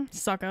 Mm-hmm.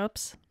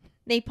 Suck-ups.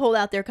 They pull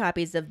out their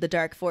copies of The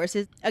Dark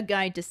Forces, A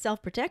Guide to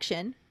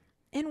Self-Protection,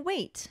 and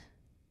wait,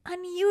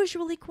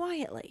 unusually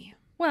quietly.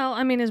 Well,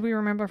 I mean, as we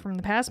remember from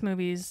the past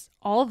movies,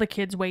 all the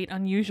kids wait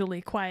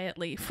unusually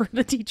quietly for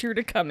the teacher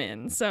to come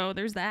in, so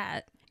there's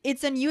that.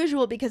 It's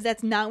unusual because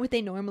that's not what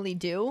they normally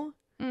do,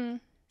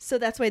 so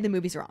that's why the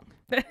movie's wrong.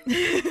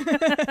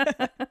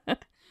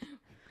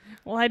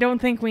 Well, I don't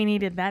think we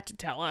needed that to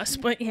tell us,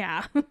 but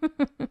yeah.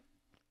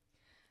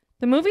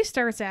 The movie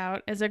starts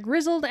out as a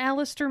grizzled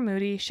Alistair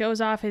Moody shows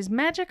off his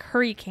magic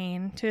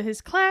hurricane to his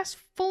class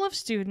full of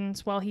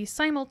students while he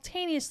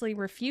simultaneously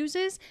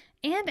refuses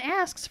and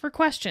asks for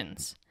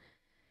questions.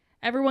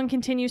 Everyone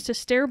continues to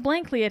stare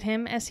blankly at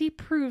him as he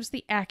proves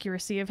the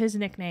accuracy of his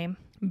nickname.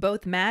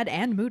 Both mad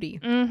and moody.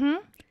 Mm-hmm.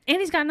 And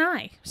he's got an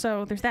eye,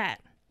 so there's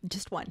that.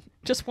 Just one.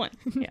 Just one,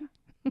 yeah.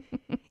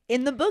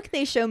 In the book,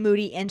 they show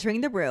Moody entering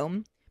the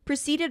room,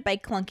 preceded by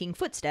clunking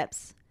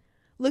footsteps.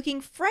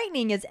 Looking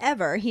frightening as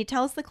ever, he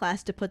tells the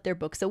class to put their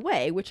books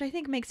away, which I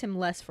think makes him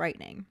less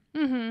frightening.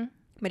 Mm-hmm.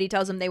 But he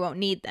tells them they won't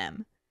need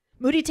them.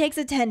 Moody takes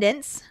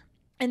attendance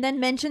and then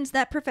mentions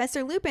that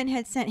Professor Lupin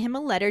had sent him a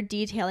letter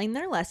detailing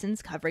their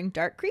lessons covering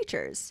dark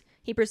creatures.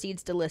 He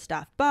proceeds to list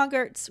off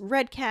boggarts,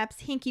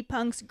 redcaps,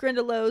 hinkypunks,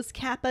 grindylows,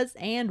 kappas,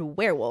 and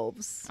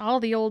werewolves. All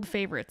the old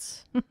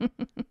favorites.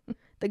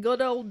 The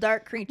good old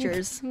dark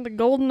creatures. The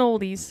golden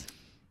oldies.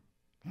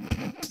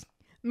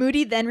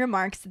 Moody then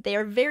remarks that they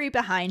are very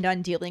behind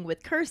on dealing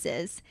with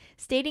curses,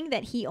 stating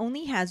that he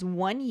only has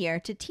 1 year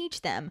to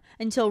teach them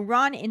until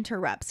Ron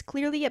interrupts,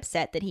 clearly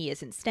upset that he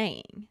isn't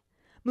staying.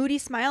 Moody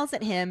smiles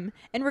at him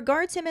and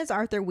regards him as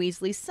Arthur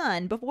Weasley's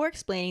son before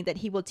explaining that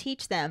he will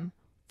teach them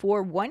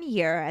for 1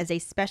 year as a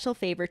special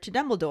favor to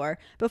Dumbledore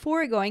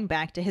before going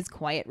back to his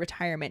quiet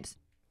retirement.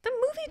 The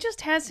movie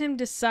just has him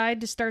decide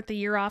to start the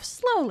year off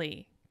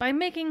slowly by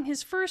making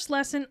his first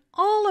lesson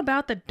all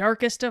about the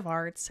darkest of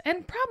arts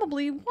and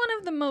probably one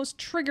of the most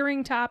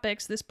triggering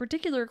topics this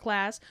particular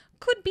class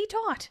could be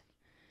taught.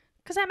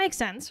 Because that makes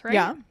sense, right?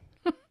 Yeah.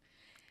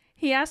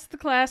 He asks the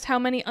class how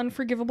many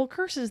unforgivable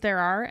curses there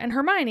are, and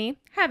Hermione,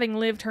 having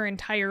lived her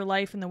entire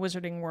life in the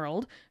wizarding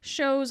world,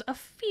 shows a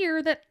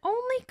fear that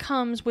only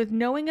comes with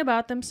knowing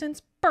about them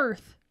since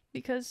birth.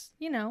 Because,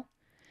 you know,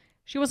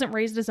 she wasn't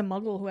raised as a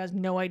muggle who has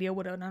no idea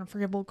what an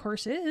unforgivable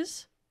curse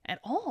is at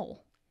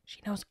all.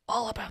 She knows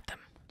all about them.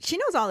 She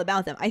knows all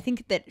about them. I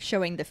think that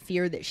showing the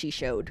fear that she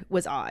showed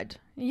was odd.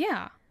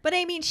 Yeah. But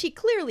I mean, she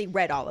clearly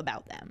read all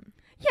about them.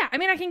 Yeah, I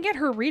mean, I can get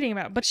her reading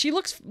about it, but she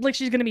looks like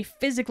she's going to be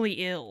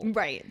physically ill.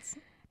 Right.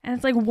 And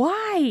it's like,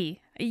 why?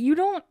 You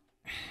don't...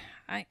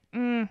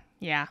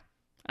 yeah.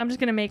 I'm just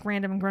going to make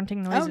random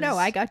grunting noises. Oh, no,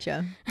 I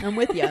gotcha. I'm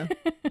with you.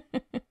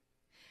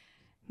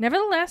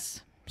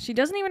 Nevertheless, she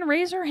doesn't even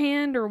raise her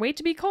hand or wait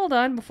to be called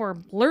on before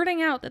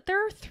blurting out that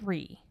there are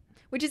 3.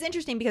 Which is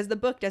interesting because the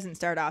book doesn't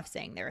start off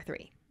saying there are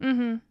 3.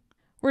 Mm-hmm.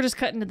 We're just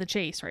cutting to the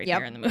chase right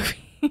here in the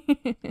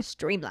movie.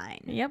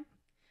 Streamline. Yep.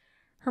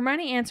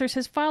 Hermione answers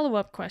his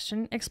follow-up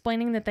question,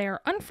 explaining that they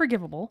are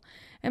unforgivable,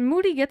 and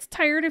Moody gets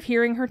tired of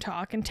hearing her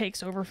talk and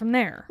takes over from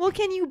there. Well,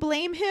 can you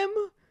blame him?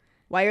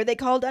 Why are they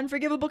called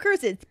unforgivable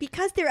curses?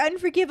 Because they're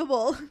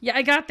unforgivable. Yeah,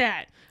 I got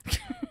that.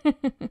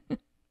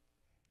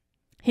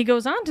 He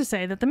goes on to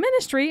say that the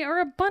Ministry are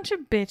a bunch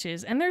of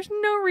bitches, and there's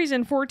no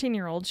reason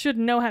 14-year-olds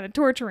shouldn't know how to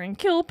torture and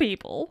kill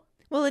people.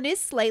 Well, it is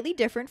slightly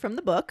different from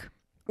the book,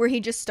 where he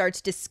just starts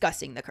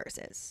discussing the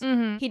curses.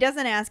 Mm-hmm. He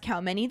doesn't ask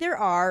how many there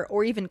are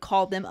or even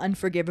call them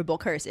unforgivable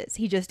curses.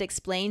 He just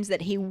explains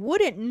that he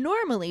wouldn't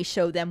normally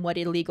show them what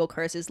illegal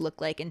curses look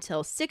like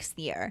until 6th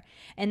year,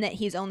 and that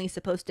he's only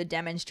supposed to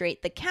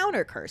demonstrate the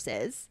counter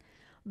curses.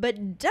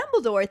 But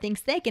Dumbledore thinks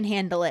they can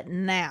handle it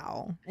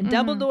now. And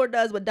Dumbledore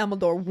does what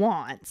Dumbledore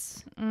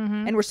wants.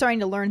 Mm-hmm. And we're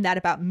starting to learn that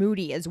about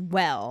Moody as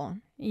well.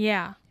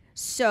 Yeah.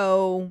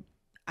 So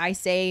I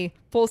say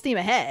full steam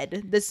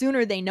ahead. The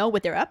sooner they know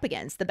what they're up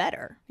against, the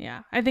better.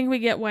 Yeah. I think we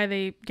get why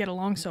they get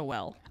along so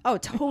well. Oh,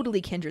 totally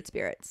kindred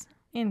spirits.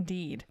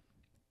 Indeed.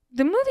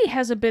 The movie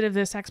has a bit of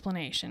this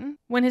explanation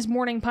when his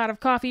morning pot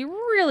of coffee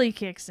really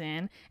kicks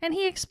in, and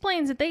he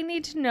explains that they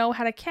need to know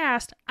how to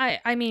cast,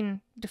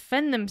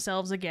 defend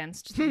themselves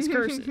against these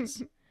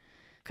curses.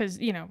 Because,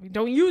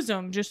 don't use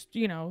them, just,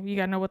 you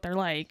gotta know what they're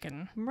like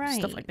and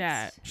stuff like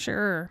that.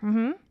 Sure.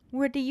 Mm-hmm.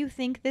 What do you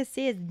think this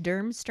is,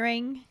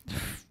 Durmstrang?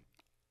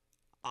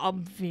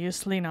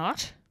 Obviously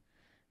not.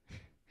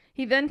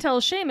 He then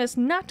tells Seamus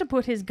not to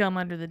put his gum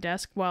under the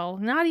desk while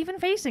not even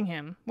facing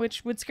him,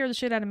 which would scare the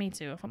shit out of me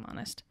too, if I'm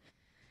honest.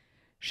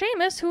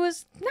 Seamus, who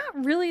is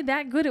not really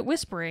that good at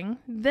whispering,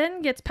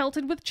 then gets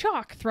pelted with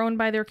chalk thrown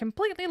by their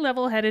completely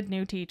level-headed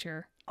new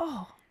teacher.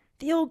 Oh,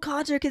 the old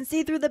codger can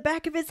see through the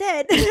back of his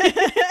head.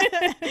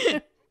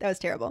 That was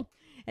terrible.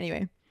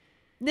 Anyway,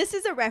 this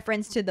is a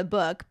reference to the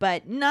book,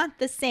 but not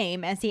the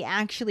same, as he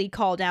actually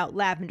called out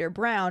Lavender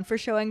Brown for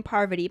showing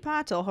Parvati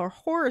Patil her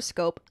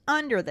horoscope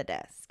under the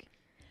desk.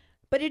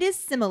 But it is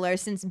similar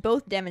since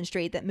both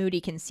demonstrate that Moody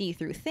can see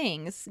through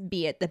things,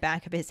 be it the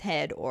back of his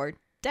head or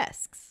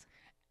desks.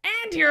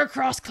 And you're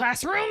across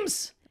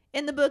classrooms!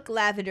 In the book,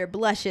 Lavender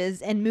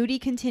blushes, and Moody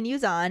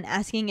continues on,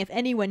 asking if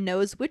anyone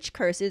knows which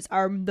curses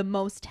are the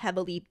most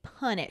heavily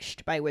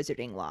punished by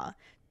wizarding law.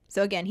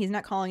 So again, he's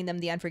not calling them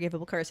the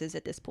unforgivable curses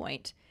at this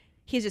point.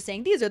 He's just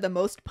saying these are the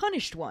most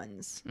punished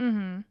ones.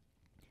 Mm-hmm.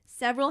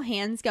 Several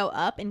hands go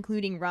up,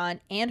 including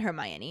Ron and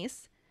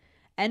Hermione's.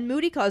 And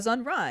Moody calls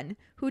on Ron,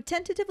 who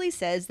tentatively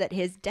says that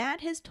his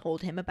dad has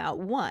told him about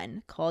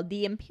one called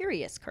the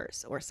Imperious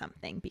Curse or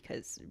something,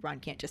 because Ron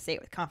can't just say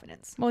it with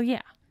confidence. Well,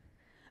 yeah.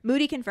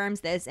 Moody confirms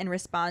this and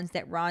responds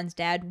that Ron's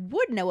dad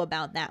would know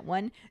about that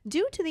one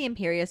due to the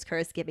Imperious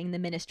Curse giving the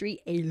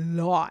Ministry a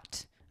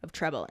lot of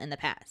trouble in the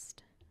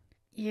past.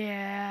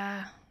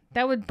 Yeah,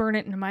 that would burn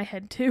it into my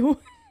head too.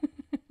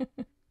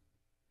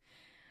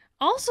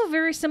 Also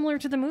very similar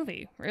to the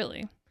movie,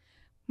 really.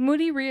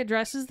 Moody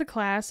readdresses the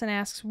class and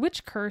asks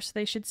which curse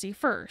they should see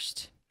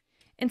first.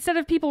 Instead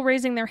of people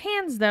raising their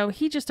hands, though,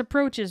 he just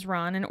approaches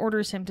Ron and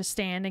orders him to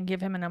stand and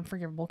give him an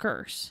unforgivable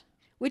curse.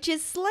 Which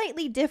is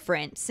slightly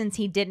different since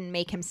he didn't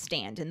make him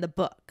stand in the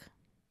book.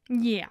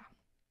 Yeah.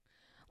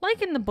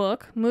 Like in the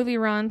book, movie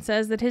Ron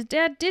says that his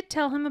dad did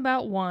tell him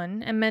about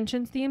one and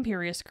mentions the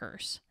Imperious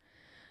Curse.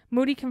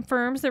 Moody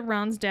confirms that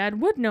Ron's dad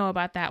would know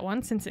about that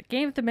one since it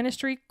gave the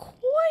Ministry quite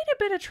a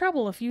bit of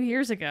trouble a few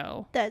years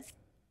ago. That's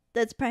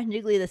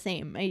practically the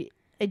same.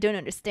 I don't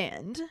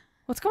understand.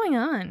 What's going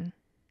on?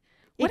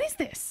 What is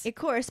this? It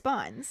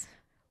corresponds.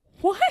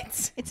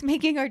 What? It's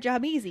making our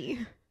job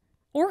easy.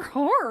 Or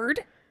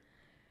hard.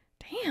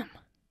 Damn.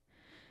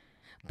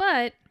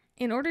 But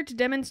in order to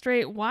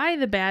demonstrate why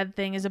the bad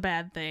thing is a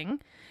bad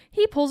thing,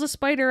 he pulls a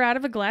spider out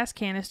of a glass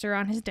canister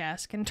on his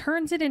desk and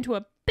turns it into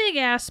a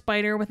big-ass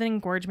spider with an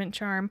engorgement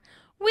charm,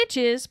 which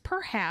is,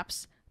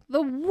 perhaps,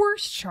 the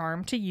worst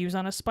charm to use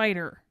on a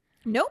spider.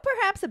 No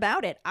perhaps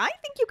about it. I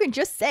think you can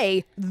just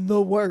say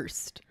the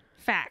worst.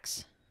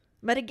 Facts.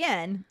 But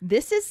again,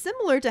 this is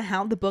similar to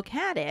how the book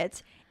had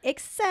it,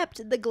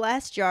 except the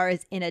glass jar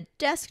is in a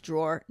desk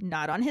drawer,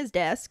 not on his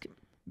desk.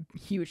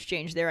 Huge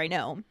change there, I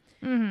know.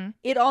 Mm-hmm.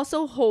 It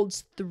also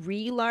holds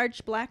 3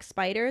 large black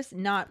spiders,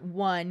 not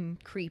one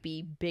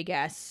creepy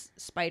big-ass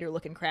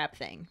spider-looking crab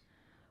thing.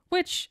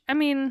 Which,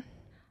 I'm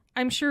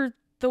sure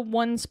the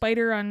one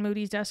spider on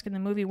Moody's desk in the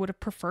movie would have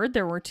preferred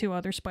there were 2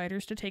 other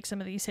spiders to take some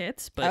of these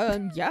hits,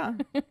 but... yeah.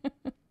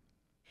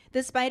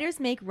 The spiders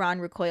make Ron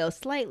recoil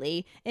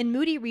slightly, and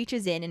Moody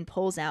reaches in and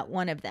pulls out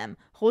one of them,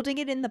 holding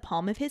it in the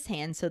palm of his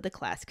hand so the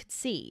class could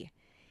see.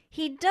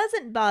 He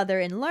doesn't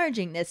bother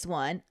enlarging this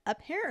one.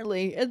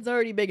 Apparently, it's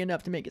already big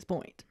enough to make his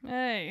point.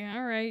 Hey,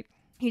 all right.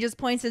 He just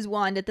points his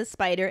wand at the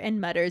spider and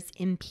mutters,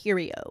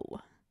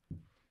 Imperio.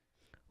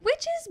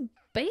 Which is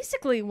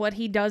basically what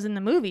he does in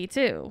the movie,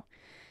 too.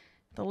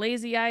 The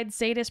lazy-eyed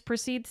sadist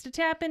proceeds to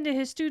tap into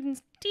his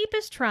students'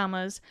 deepest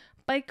traumas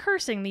by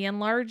cursing the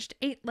enlarged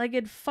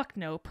 8-legged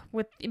fucknope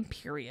with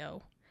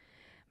Imperio.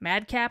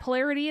 Madcap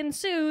hilarity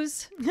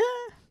ensues,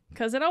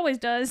 because it always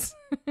does.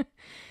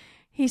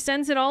 He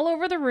sends it all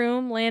over the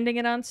room, landing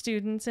it on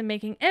students and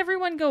making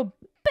everyone go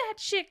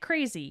batshit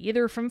crazy,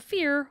 either from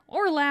fear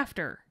or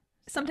laughter.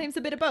 Sometimes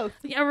a bit of both.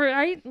 Yeah,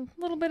 right? A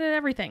little bit of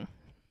everything.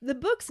 The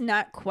book's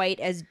not quite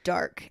as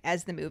dark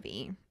as the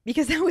movie,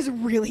 because that was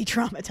really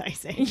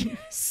traumatizing.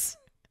 Yes.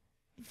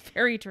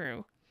 Very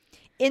true.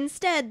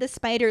 Instead, the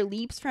spider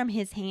leaps from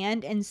his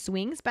hand and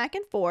swings back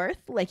and forth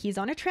like he's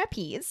on a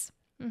trapeze.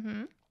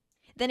 Mm-hmm.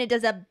 Then it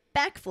does a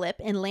backflip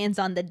and lands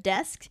on the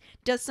desk,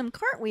 does some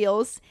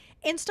cartwheels,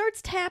 and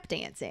starts tap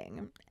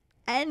dancing.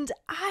 And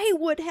I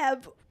would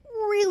have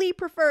really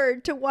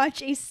preferred to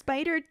watch a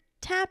spider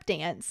tap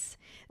dance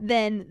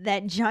than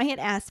that giant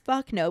ass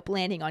fuck nope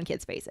landing on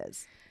kids'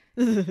 faces.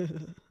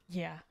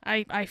 Yeah,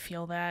 I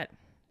feel that.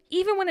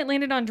 Even when it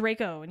landed on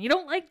Draco, and you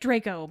don't like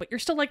Draco, but you're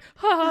still like,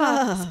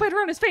 ha, spider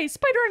on his face,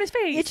 spider on his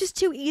face. It's just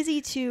too easy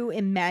to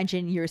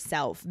imagine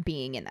yourself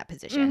being in that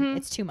position. Mhm.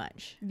 It's too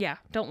much. Yeah,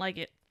 don't like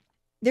it.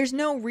 There's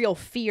no real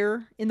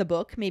fear in the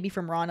book, maybe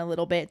from Ron a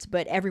little bit,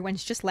 but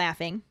everyone's just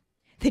laughing.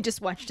 They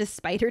just watched a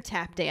spider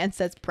tap dance.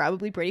 That's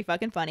probably pretty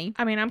fucking funny.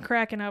 I mean, I'm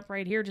cracking up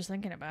right here just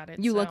thinking about it.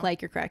 You so. look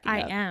like you're cracking up.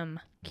 I am.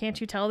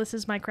 Can't you tell this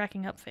is my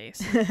cracking up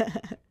face?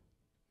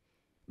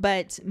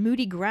 But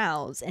Moody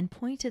growls and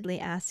pointedly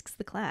asks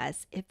the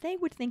class if they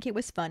would think it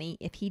was funny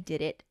if he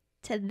did it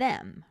to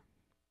them.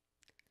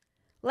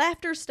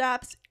 Laughter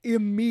stops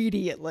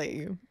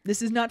immediately.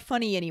 This is not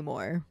funny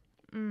anymore.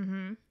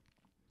 Mm-hmm.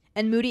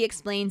 And Moody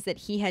explains that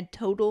he had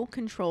total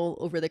control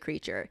over the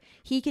creature.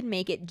 He could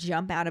make it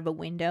jump out of a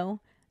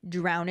window,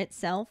 drown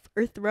itself,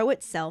 or throw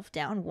itself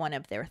down one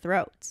of their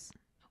throats.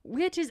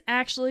 Which is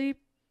actually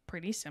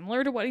pretty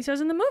similar to what he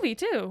says in the movie,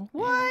 too.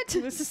 What?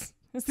 This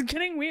is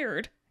getting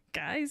weird.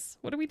 Guys,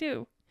 what do we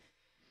do?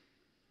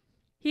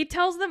 He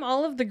tells them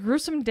all of the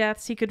gruesome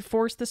deaths he could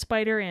force the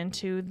spider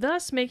into,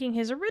 thus making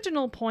his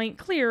original point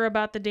clear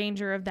about the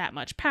danger of that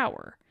much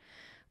power.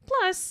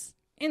 Plus,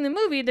 in the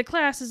movie, the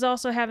class is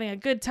also having a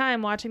good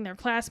time watching their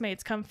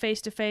classmates come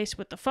face to face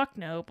with the fuck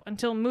nope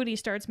until Moody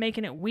starts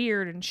making it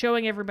weird and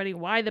showing everybody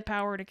why the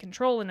power to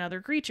control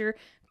another creature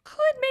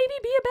could maybe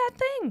be a bad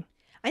thing.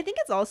 I think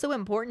it's also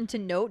important to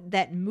note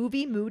that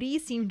movie Moody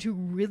seemed to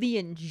really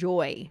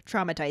enjoy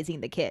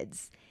traumatizing the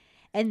kids.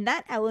 And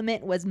that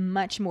element was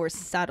much more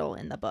subtle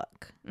in the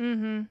book.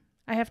 Mm-hmm.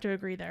 I have to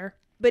agree there.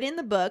 But in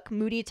the book,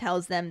 Moody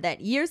tells them that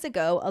years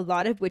ago, a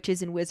lot of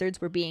witches and wizards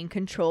were being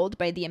controlled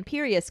by the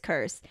Imperious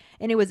Curse,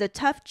 and it was a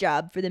tough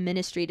job for the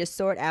ministry to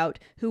sort out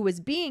who was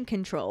being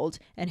controlled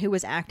and who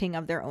was acting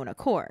of their own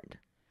accord.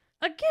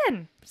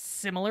 Again,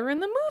 similar in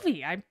the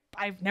movie.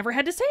 I've never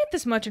had to say it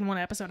this much in one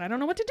episode. I don't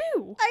know what to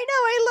do. I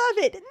know, I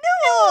love it.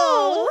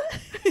 No!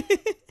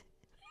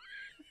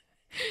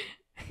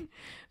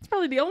 It's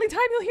probably the only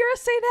time you'll hear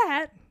us say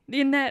that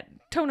in that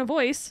tone of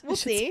voice. We'll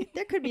see.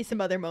 There could be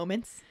some other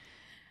moments.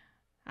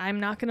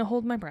 I'm not going to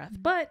hold my breath,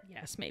 but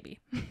yes,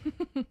 maybe.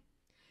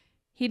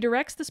 He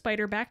directs the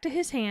spider back to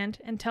his hand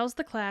and tells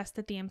the class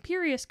that the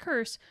Imperious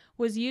Curse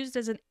was used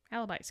as an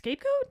alibi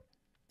scapegoat?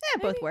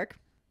 Yeah, both work.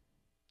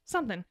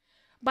 Something.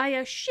 By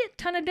a shit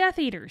ton of Death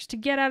Eaters to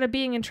get out of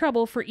being in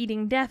trouble for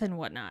eating death and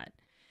whatnot.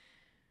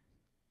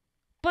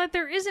 But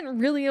there isn't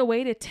really a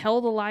way to tell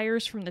the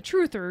liars from the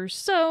truthers,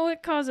 so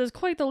it causes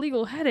quite the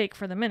legal headache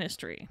for the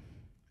ministry.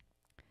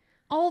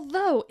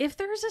 Although, if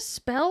there's a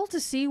spell to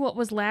see what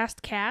was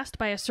last cast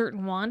by a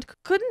certain wand,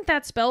 couldn't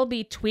that spell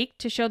be tweaked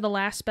to show the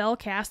last spell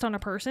cast on a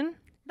person?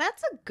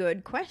 That's a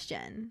good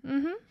question.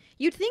 Mm-hmm.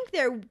 You'd think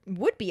there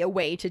would be a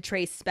way to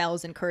trace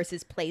spells and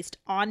curses placed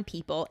on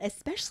people,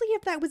 especially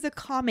if that was a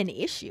common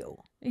issue.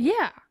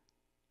 Yeah.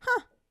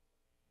 Huh.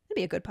 That'd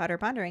be a good Potter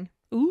pondering.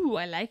 Ooh,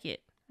 I like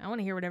it. I want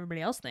to hear what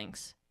everybody else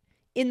thinks.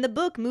 In the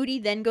book, Moody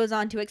then goes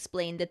on to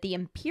explain that the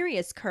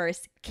Imperious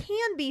Curse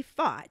can be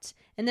fought,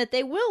 and that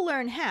they will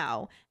learn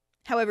how.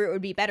 However, it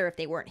would be better if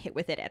they weren't hit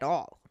with it at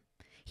all.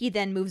 He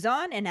then moves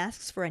on and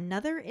asks for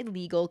another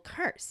illegal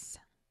curse.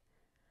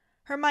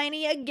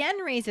 Hermione again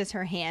raises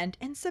her hand,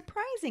 and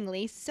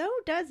surprisingly, so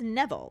does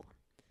Neville.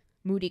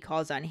 Moody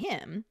calls on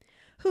him,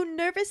 who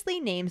nervously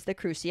names the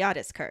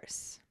Cruciatus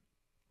Curse.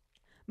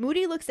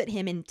 Moody looks at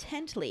him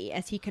intently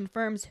as he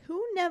confirms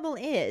who Neville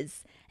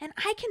is, and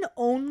I can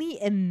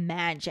only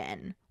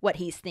imagine what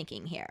he's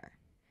thinking here.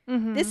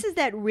 Mm-hmm. This is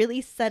that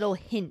really subtle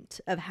hint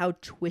of how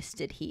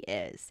twisted he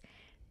is.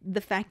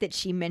 The fact that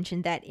she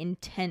mentioned that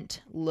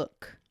intent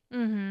look.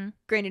 Mm-hmm.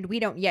 Granted, we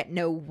don't yet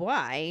know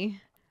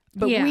why,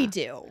 but Yeah. we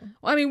do.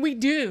 Well, I mean, we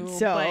do,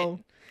 So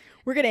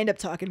we're going to end up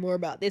talking more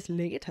about this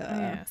later.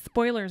 yeah,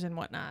 spoilers and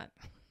whatnot.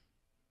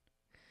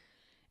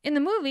 In the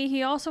movie,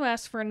 he also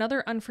asks for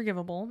another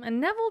Unforgivable,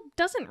 and Neville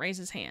doesn't raise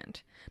his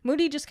hand.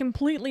 Moody just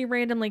completely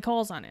randomly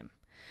calls on him.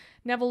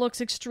 Neville looks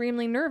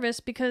extremely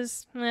nervous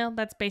because, well,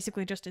 that's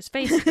basically just his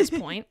face at this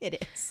point.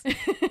 It is.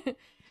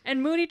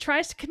 And Moody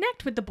tries to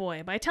connect with the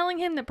boy by telling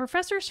him that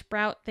Professor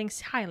Sprout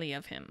thinks highly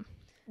of him.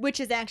 Which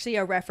is actually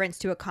a reference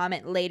to a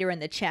comment later in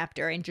the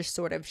chapter and just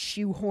sort of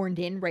shoehorned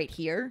in right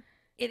here.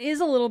 It is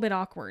a little bit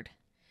awkward.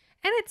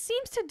 And it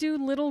seems to do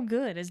little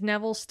good as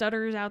Neville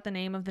stutters out the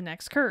name of the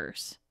next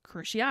curse,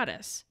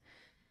 Cruciatus.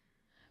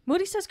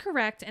 Moody says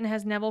correct and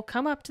has Neville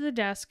come up to the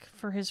desk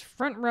for his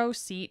front row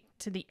seat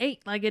to the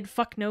 8-legged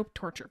fuck nope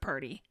torture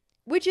party.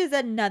 Which is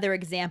another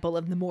example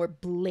of the more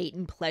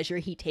blatant pleasure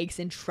he takes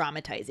in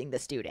traumatizing the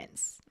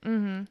students.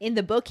 Mm-hmm. In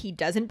the book, he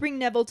doesn't bring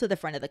Neville to the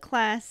front of the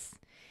class.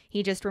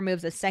 He just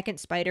removes a second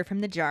spider from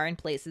the jar and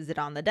places it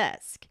on the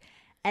desk.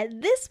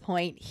 At this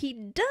point, he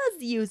does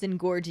use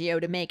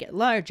Engorgio to make it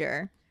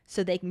larger,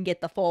 so they can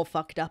get the full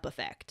fucked up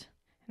effect.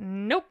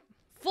 Nope.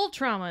 Full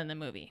trauma in the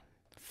movie.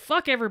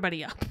 Fuck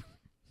everybody up.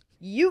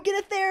 You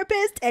get a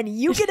therapist, and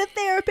you get a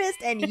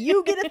therapist, and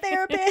you get a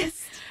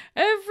therapist.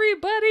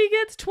 Everybody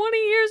gets 20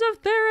 years of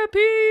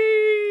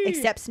therapy!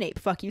 Except Snape.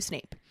 Fuck you,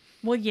 Snape.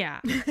 Well,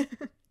 yeah.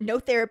 No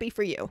therapy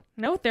for you.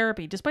 No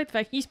therapy, despite the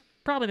fact he's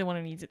probably the one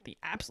who needs it the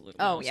absolute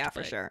most. Oh, yeah,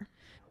 for sure.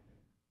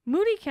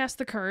 Moody casts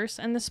the curse,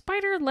 and the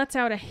spider lets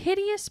out a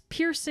hideous,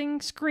 piercing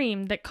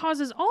scream that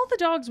causes all the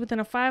dogs within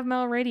a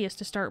 5-mile radius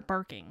to start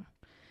barking.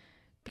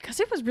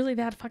 Because it was really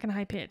that fucking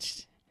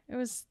high-pitched. It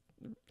was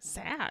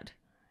sad.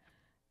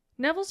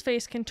 Neville's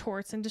face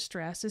contorts in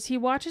distress as he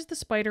watches the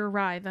spider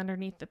writhe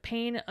underneath the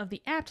pain of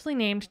the aptly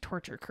named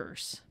torture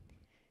curse.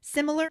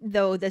 Similar,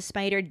 though, the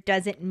spider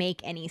doesn't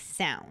make any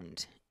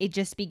sound. It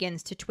just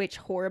begins to twitch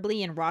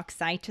horribly and rock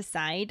side to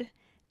side.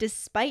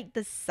 Despite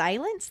the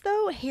silence,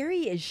 though,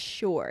 Harry is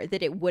sure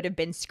that it would have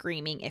been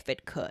screaming if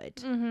it could.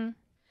 Mm-hmm.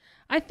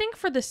 I think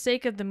for the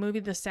sake of the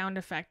movie, the sound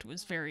effect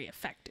was very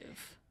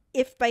effective.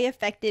 If by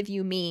effective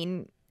you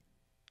mean...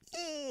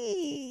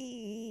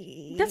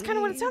 That's kind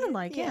of what it sounded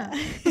like, yeah.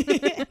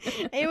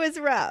 It was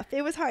rough.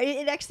 It was hard.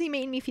 It actually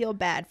made me feel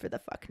bad for the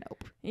fuck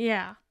nope.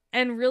 Yeah.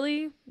 And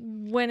really,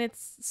 when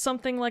it's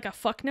something like a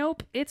fuck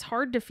nope, it's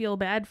hard to feel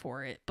bad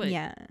for it. But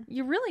yeah,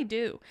 you really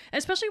do.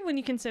 Especially when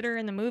you consider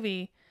in the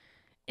movie,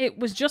 it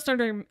was just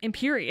under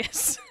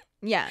Imperius.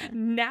 Yeah.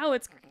 Now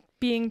it's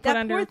being put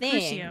under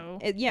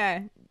Crucio.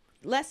 Yeah.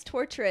 Less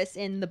torturous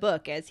in the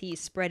book as he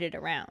spread it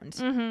around.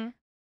 Mm-hmm.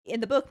 In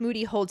the book,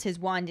 Moody holds his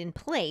wand in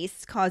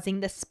place,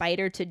 causing the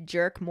spider to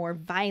jerk more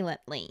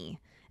violently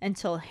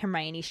until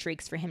Hermione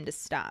shrieks for him to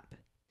stop.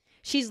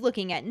 She's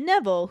looking at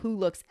Neville, who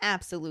looks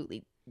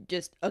absolutely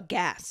just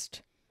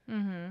aghast.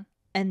 Mm-hmm.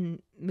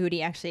 And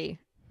Moody actually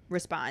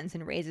responds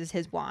and raises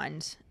his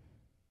wand.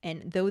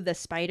 And though the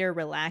spider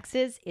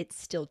relaxes,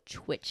 it's still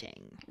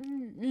twitching.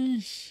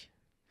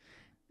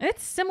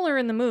 It's similar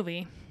in the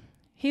movie.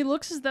 He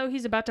looks as though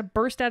he's about to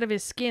burst out of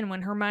his skin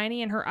when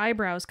Hermione and her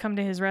eyebrows come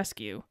to his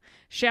rescue,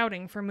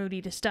 shouting for Moody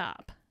to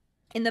stop.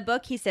 In the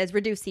book, he says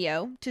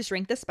Reducio to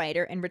shrink the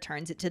spider and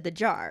returns it to the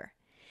jar.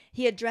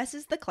 He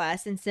addresses the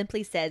class and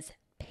simply says,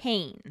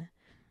 pain,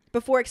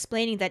 before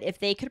explaining that if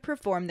they could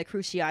perform the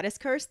Cruciatus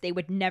curse, they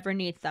would never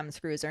need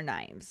thumbscrews or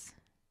knives.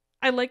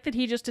 I like that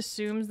he just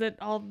assumes that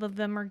all of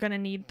them are going to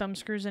need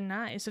thumbscrews and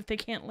knives if they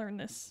can't learn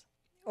this.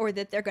 Or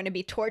that they're going to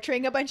be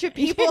torturing a bunch of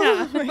people.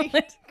 Yeah.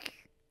 Right?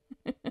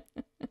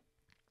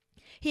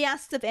 He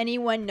asks if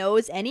anyone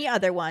knows any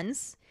other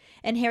ones,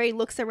 and Harry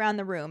looks around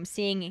the room,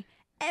 seeing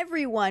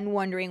everyone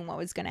wondering what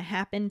was going to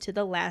happen to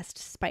the last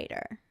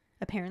spider.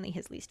 Apparently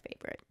his least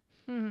favorite.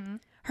 Mm-hmm.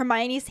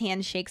 Hermione's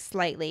hand shakes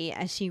slightly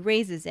as she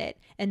raises it,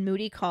 and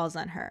Moody calls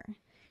on her.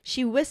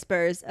 She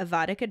whispers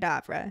Avada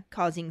Kedavra,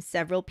 causing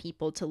several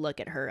people to look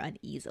at her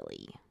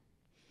uneasily.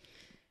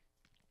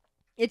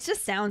 It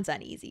just sounds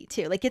uneasy,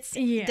 too. Like, it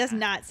does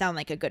not sound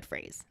like a good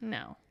phrase.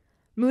 No.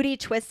 Moody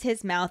twists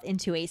his mouth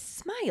into a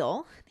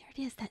smile. There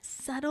it is, that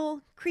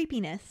subtle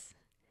creepiness.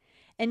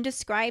 And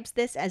describes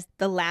this as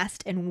the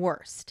last and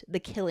worst, the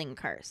killing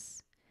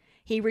curse.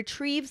 He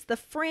retrieves the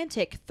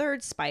frantic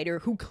third spider,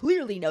 who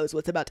clearly knows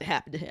what's about to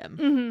happen to him.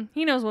 Mm-hmm.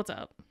 He knows what's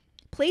up.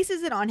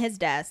 Places it on his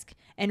desk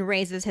and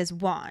raises his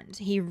wand.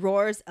 He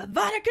roars,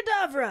 Avada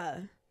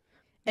Kedavra!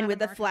 And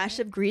with a flash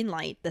of green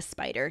light, the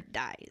spider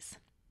dies.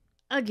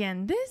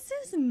 Again, this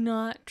is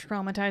not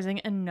traumatizing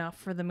enough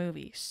for the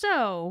movie.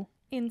 So,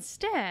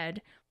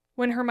 instead,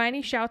 when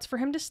Hermione shouts for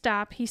him to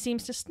stop, he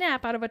seems to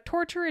snap out of a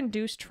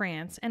torture-induced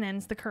trance and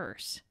ends the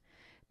curse.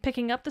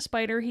 Picking up the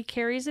spider, he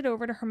carries it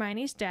over to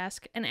Hermione's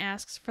desk and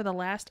asks for the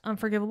last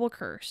unforgivable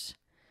curse.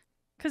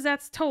 Because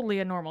that's totally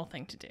a normal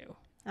thing to do.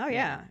 Oh,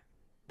 yeah.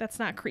 That's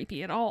not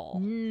creepy at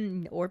all.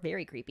 Or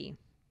very creepy.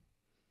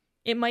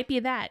 It might be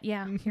that.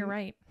 Yeah, you're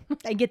right.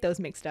 I get those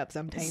mixed up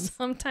sometimes.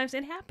 Sometimes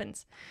it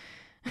happens.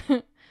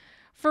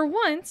 For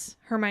once,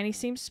 Hermione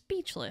seems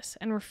speechless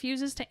and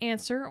refuses to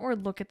answer or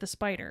look at the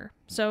spider.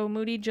 So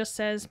Moody just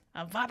says,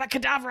 Avada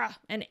Kedavra!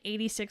 And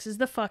 86 is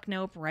the fuck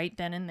nope right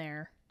then and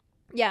there.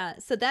 Yeah,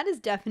 so that is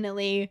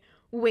definitely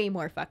way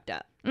more fucked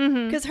up.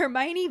 Because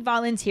Hermione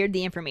volunteered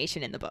the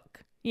information in the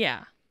book.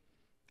 Yeah.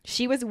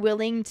 She was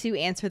willing to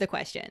answer the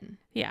question.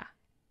 Yeah.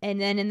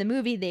 And then in the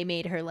movie, they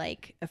made her,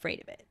 like,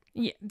 afraid of it.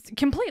 Yeah,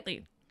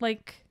 completely.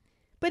 Like...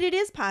 But it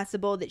is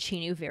possible that she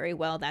knew very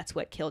well that's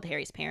what killed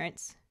Harry's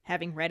parents,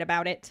 having read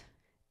about it.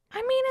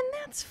 I mean,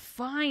 and that's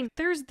fine.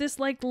 There's this,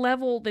 like,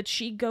 level that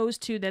she goes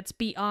to that's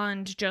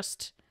beyond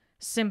just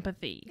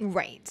sympathy.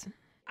 Right.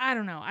 I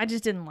don't know. I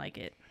just didn't like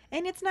it.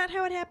 And it's not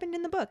how it happened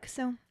in the book,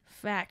 so...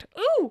 Fact.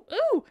 Ooh!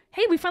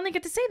 Hey, we finally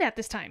get to say that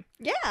this time.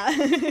 Yeah.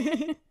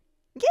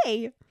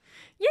 Yay.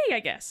 Yay, I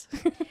guess.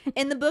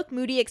 In the book,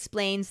 Moody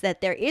explains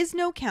that there is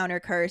no counter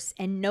curse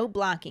and no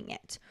blocking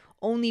it.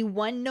 Only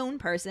one known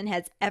person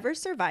has ever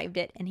survived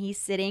it, and he's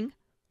sitting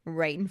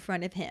right in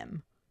front of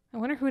him. I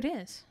wonder who it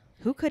is.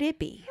 Who could it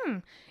be?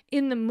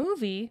 In the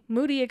movie,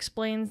 Moody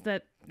explains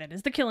that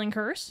is the killing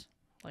curse,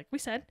 like we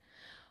said.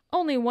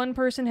 Only one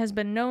person has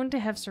been known to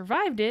have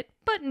survived it,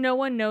 but no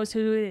one knows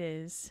who it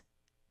is.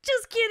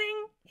 Just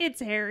kidding.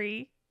 It's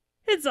Harry.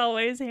 It's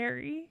always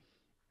Harry.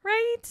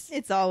 Right?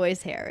 It's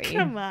always Harry.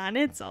 Come on,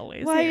 it's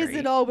always Why Harry. is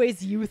it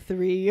always you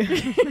three?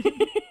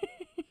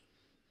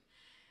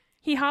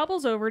 He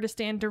hobbles over to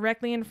stand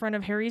directly in front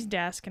of Harry's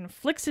desk and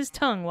flicks his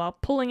tongue while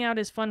pulling out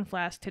his fun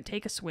flask to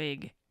take a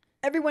swig.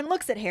 Everyone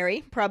looks at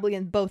Harry, probably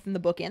both in the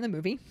book and the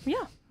movie.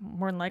 Yeah,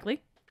 more than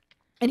likely.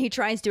 And he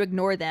tries to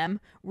ignore them,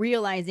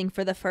 realizing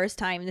for the first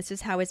time this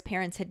is how his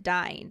parents had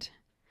died.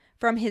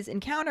 From his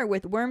encounter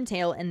with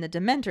Wormtail and the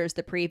Dementors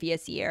the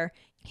previous year,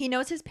 he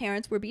knows his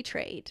parents were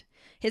betrayed.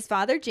 His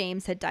father,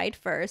 James, had died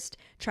first,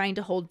 trying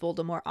to hold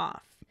Voldemort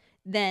off.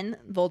 Then,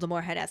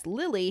 Voldemort had asked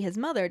Lily, his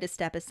mother, to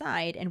step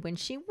aside, and when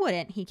she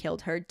wouldn't, he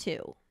killed her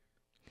too.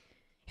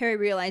 Harry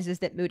realizes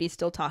that Moody's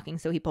still talking,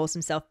 so he pulls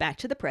himself back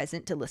to the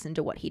present to listen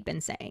to what he'd been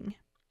saying.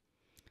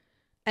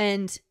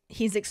 And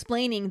he's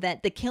explaining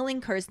that the killing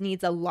curse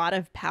needs a lot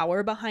of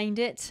power behind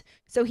it,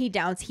 so he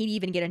doubts he'd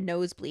even get a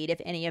nosebleed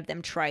if any of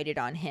them tried it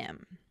on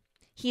him.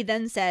 He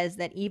then says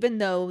that even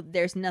though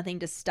there's nothing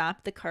to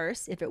stop the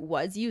curse if it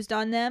was used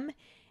on them,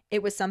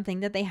 it was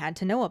something that they had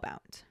to know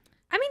about.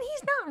 I mean,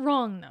 he's not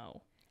wrong,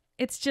 though.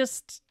 It's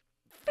just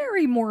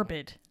very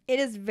morbid. It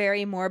is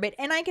very morbid,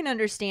 and I can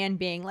understand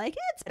being like,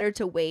 it's better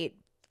to wait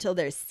till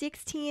they're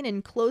 16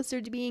 and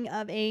closer to being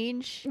of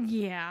age.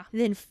 Yeah.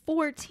 Than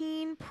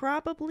 14,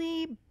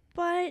 probably,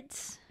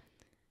 but...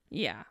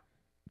 Yeah.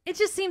 It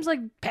just seems like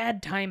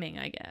bad timing,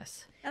 I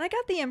guess. And I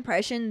got the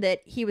impression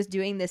that he was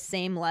doing this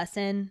same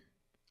lesson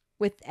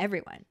with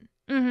everyone.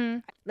 Mm-hmm.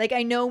 Like,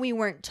 I know we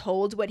weren't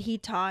told what he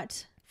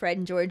taught Fred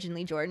and George and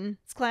Lee Jordan's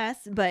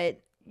class,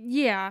 but...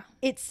 Yeah.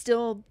 It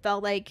still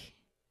felt like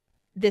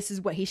this is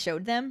what he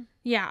showed them.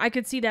 Yeah, I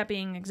could see that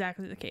being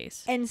exactly the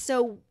case. And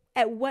so,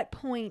 at what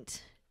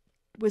point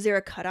was there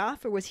a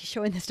cutoff, or was he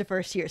showing this to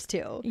first years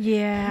too?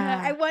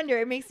 Yeah. I wonder.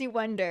 It makes me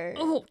wonder.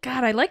 Oh,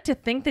 God, I like to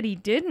think that he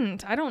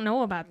didn't. I don't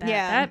know about that.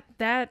 Yeah.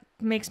 That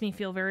makes me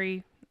feel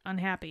very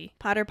unhappy.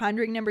 Potter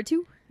pondering number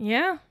 2.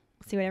 Yeah.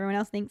 See what everyone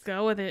else thinks.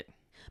 Go with it.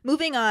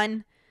 Moving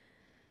on.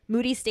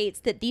 Moody states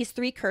that these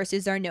 3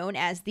 curses are known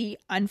as the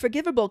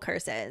Unforgivable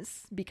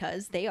Curses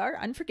because they are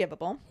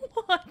unforgivable.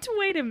 What?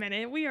 Wait a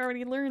minute. We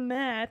already learned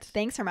that.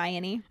 Thanks,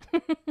 Hermione.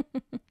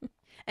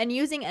 And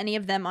using any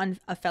of them on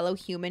a fellow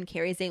human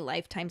carries a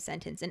lifetime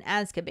sentence in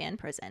Azkaban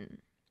prison.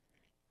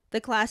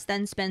 The class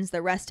then spends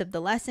the rest of the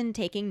lesson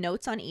taking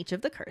notes on each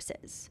of the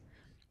curses.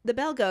 The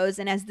bell goes,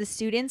 and as the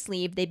students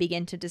leave, they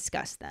begin to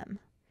discuss them.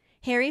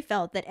 Harry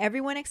felt that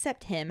everyone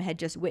except him had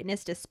just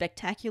witnessed a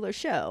spectacular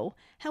show.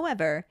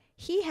 However,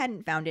 he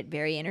hadn't found it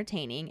very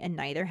entertaining, and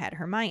neither had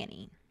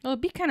Hermione. Well,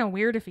 it'd be kind of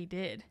weird if he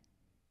did.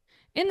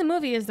 In the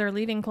movie, as they're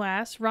leaving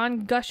class,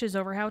 Ron gushes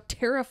over how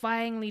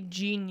terrifyingly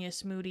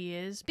genius Moody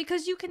is,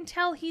 because you can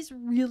tell he's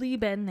really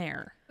been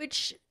there.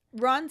 Which,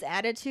 Ron's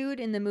attitude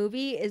in the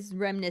movie is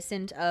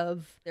reminiscent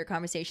of their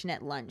conversation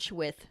at lunch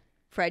with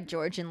Fred,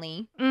 George, and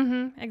Lee.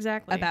 Mm-hmm,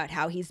 exactly. About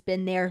how he's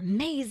been there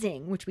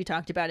amazing, which we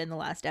talked about in the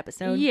last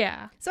episode.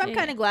 Yeah. So I'm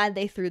kind of glad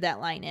they threw that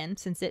line in,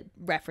 since it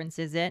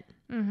references it.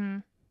 Mm-hmm.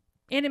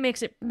 And it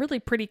makes it really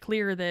pretty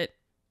clear that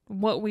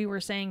what we were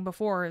saying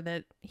before,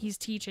 that he's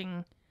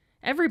teaching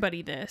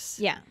everybody this.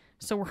 Yeah.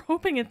 So we're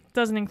hoping it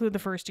doesn't include the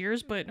first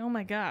years, but oh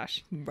my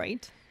gosh.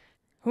 Right.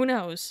 Who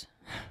knows?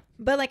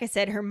 But like I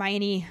said,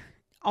 Hermione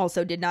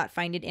also did not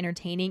find it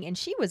entertaining, and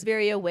she was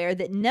very aware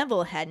that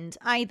Neville hadn't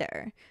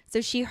either. So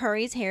she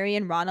hurries Harry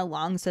and Ron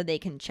along so they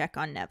can check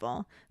on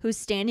Neville, who's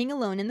standing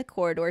alone in the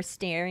corridor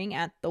staring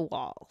at the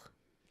wall,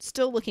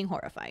 still looking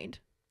horrified.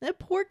 That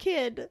poor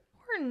kid.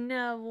 Poor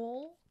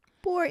Neville.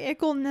 Poor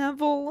Ickle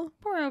Neville.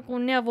 Poor Uncle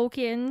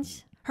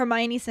Nevillekins.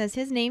 Hermione says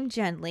his name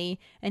gently,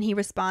 and he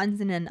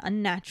responds in an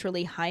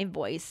unnaturally high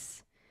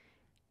voice.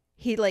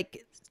 He,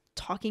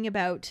 talking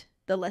about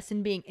the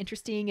lesson being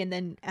interesting and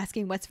then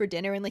asking what's for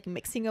dinner and,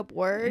 mixing up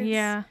words.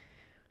 Yeah.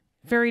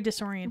 Very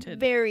disoriented.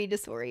 Very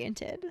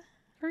disoriented.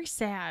 Very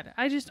sad.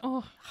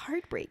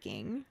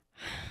 Heartbreaking.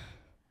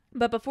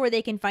 But before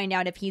they can find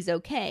out if he's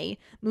okay,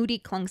 Moody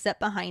clunks up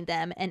behind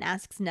them and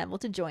asks Neville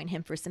to join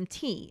him for some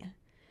tea.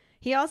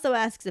 He also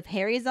asks if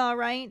Harry's all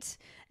right,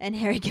 and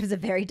Harry gives a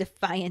very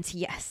defiant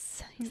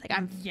yes. He's like,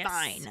 I'm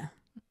fine.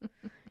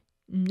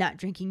 Not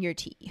drinking your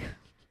tea.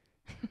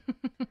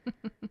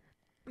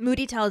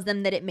 Moody tells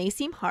them that it may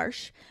seem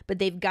harsh, but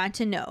they've got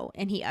to know,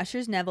 and he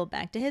ushers Neville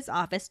back to his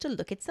office to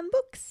look at some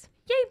books.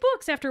 Yay,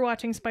 books after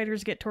watching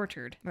spiders get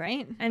tortured.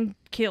 Right? And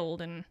killed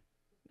and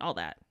all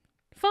that.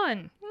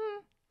 Fun.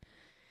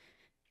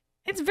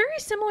 It's very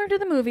similar to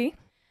the movie.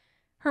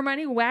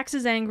 Hermione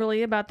waxes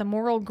angrily about the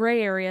moral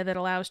gray area that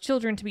allows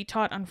children to be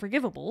taught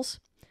unforgivables.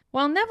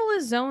 While Neville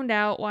is zoned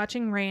out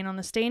watching rain on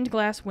the stained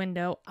glass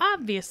window,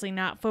 obviously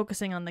not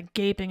focusing on the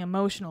gaping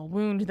emotional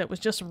wound that was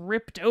just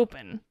ripped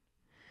open.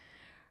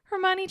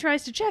 Hermione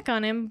tries to check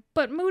on him,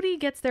 but Moody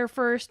gets there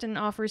first and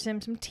offers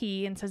him some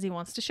tea and says he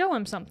wants to show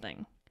him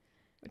something.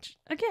 Which,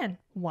 again,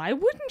 why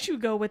wouldn't you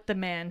go with the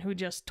man who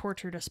just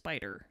tortured a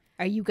spider?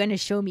 Are you going to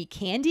show me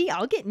candy?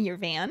 I'll get in your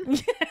van.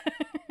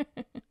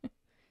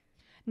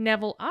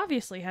 Neville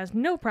obviously has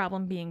no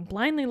problem being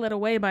blindly led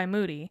away by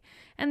Moody,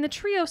 and the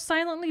trio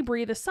silently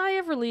breathe a sigh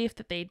of relief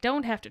that they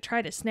don't have to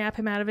try to snap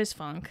him out of his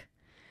funk.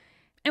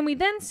 And we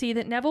then see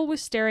that Neville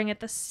was staring at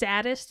the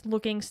saddest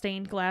looking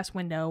stained glass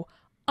window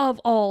of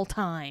all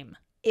time.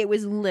 It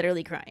was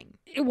literally crying.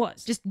 It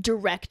was. Just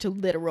direct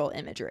literal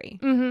imagery.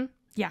 Mm-hmm.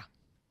 Yeah,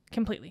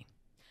 completely.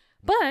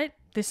 But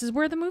this is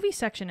where the movie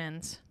section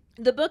ends.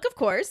 The book, of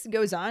course,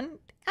 goes on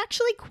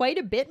actually quite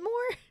a bit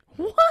more.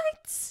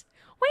 What?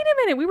 Wait a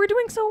minute, we were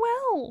doing so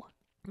well.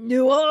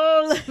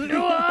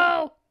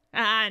 No.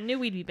 I knew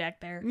we'd be back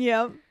there.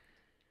 Yep.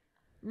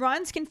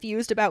 Ron's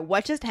confused about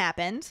what just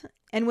happened,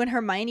 and when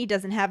Hermione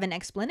doesn't have an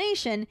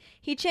explanation,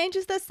 he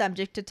changes the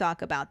subject to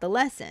talk about the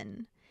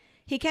lesson.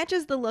 He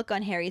catches the look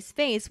on Harry's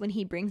face when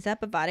he brings up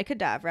Avada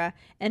Kedavra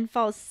and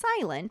falls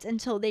silent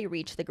until they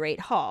reach the Great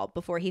Hall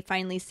before he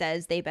finally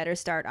says they better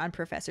start on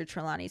Professor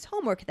Trelawney's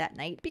homework that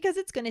night because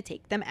it's going to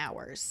take them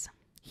hours.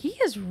 He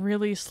is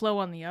really slow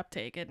on the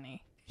uptake, isn't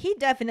he? He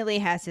definitely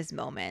has his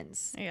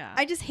moments. Yeah.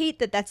 I just hate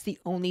that that's the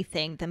only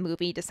thing the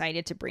movie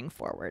decided to bring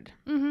forward.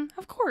 Mm-hmm,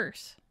 of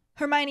course.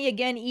 Hermione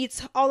again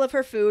eats all of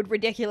her food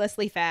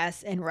ridiculously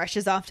fast and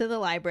rushes off to the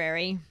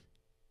library,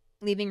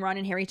 leaving Ron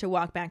and Harry to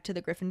walk back to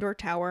the Gryffindor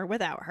Tower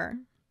without her.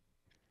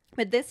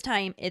 But this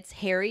time, it's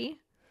Harry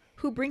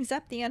who brings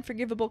up the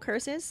Unforgivable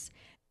Curses,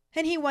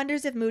 and he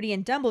wonders if Moody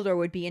and Dumbledore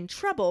would be in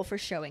trouble for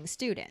showing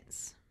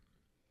students.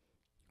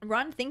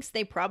 Ron thinks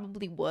they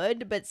probably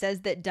would, but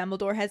says that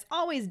Dumbledore has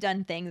always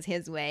done things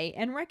his way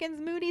and reckons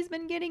Moody's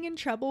been getting in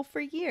trouble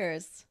for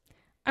years.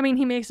 I mean,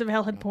 he makes a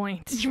valid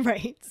point.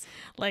 Right.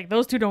 Like,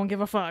 those two don't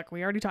give a fuck.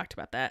 We already talked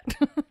about that.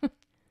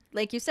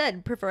 Like you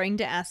said, preferring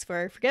to ask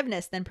for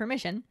forgiveness than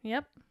permission.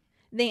 Yep.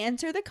 They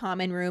enter the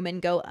common room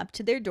and go up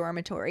to their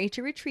dormitory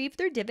to retrieve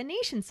their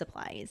divination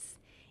supplies.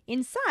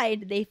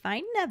 Inside, they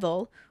find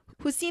Neville,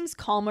 who seems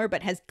calmer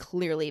but has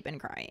clearly been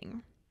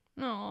crying.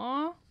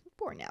 Aww.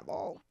 Poor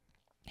Neville.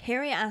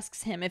 Harry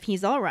asks him if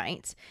he's all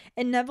right,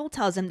 and Neville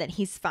tells him that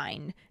he's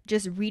fine,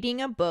 just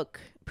reading a book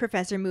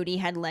Professor Moody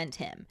had lent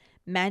him,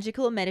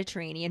 Magical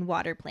Mediterranean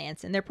Water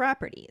Plants and Their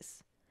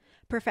Properties.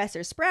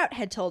 Professor Sprout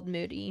had told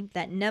Moody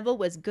that Neville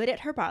was good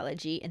at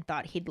herbology and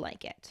thought he'd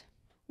like it.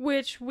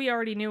 Which we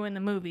already knew in the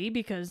movie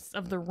because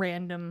of the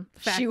random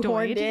factoid.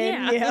 Shoehorned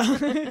in,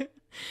 yeah.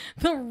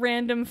 The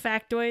random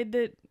factoid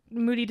that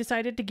Moody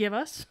decided to give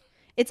us.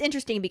 It's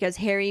interesting because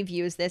Harry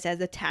views this as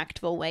a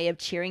tactful way of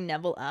cheering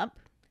Neville up,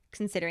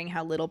 considering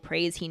how little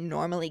praise he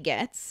normally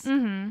gets,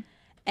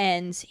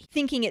 and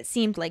thinking it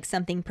seemed like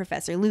something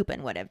Professor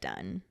Lupin would have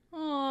done.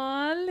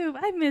 Aw,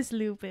 I miss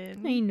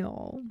Lupin. I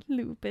know.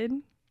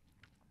 Lupin.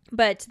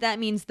 But that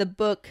means the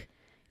book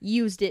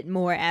used it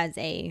more as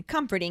a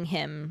comforting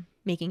him,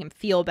 making him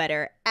feel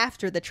better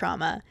after the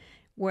trauma,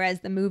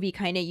 whereas the movie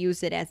kind of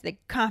used it as the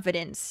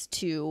confidence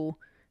to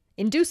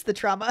induce the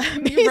trauma.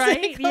 Basically.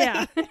 Right?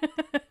 Yeah.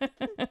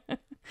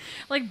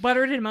 Like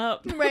buttered him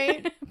up.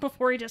 Right.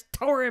 Before he just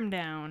tore him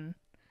down.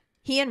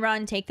 He and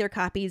Ron take their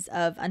copies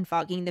of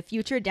Unfogging the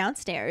Future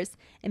downstairs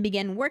and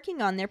begin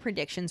working on their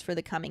predictions for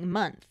the coming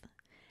month.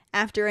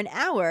 After an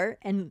hour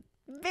and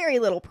very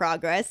little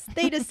progress,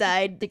 they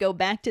decide to go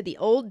back to the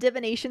old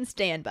divination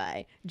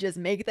standby. Just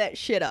make that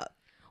shit up.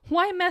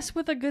 Why mess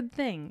with a good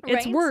thing? Right?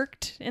 It's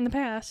worked in the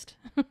past.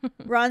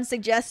 Ron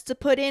suggests to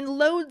put in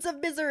loads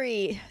of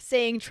misery,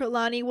 saying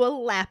Trelawney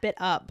will lap it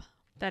up.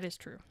 That is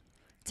true.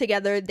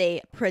 Together,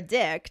 they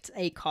predict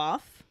a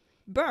cough,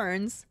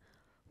 burns,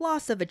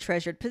 loss of a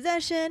treasured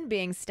possession,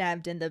 being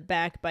stabbed in the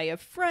back by a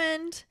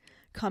friend,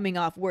 coming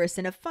off worse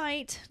in a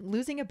fight,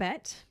 losing a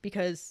bet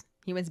because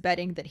he was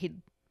betting that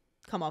he'd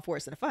come off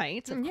worse in a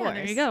fight, of course.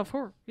 There you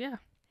go. Yeah.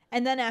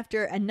 And then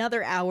after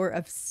another hour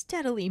of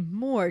steadily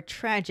more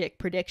tragic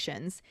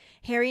predictions,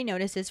 Harry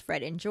notices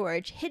Fred and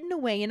George hidden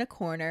away in a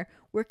corner,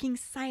 working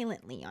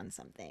silently on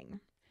something.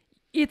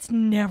 It's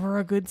never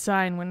a good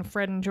sign when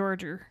Fred and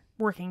George are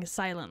working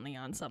silently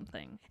on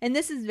something. And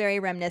this is very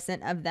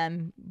reminiscent of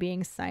them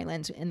being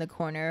silent in the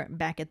corner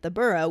back at the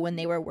Burrow when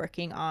they were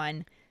working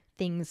on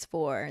things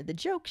for the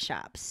joke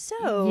shop.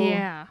 So,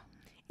 yeah.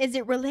 Is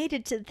it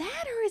related to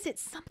that or is it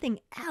something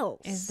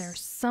else? Is there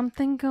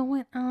something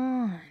going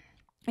on?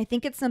 I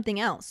think it's something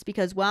else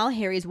because while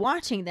Harry's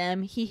watching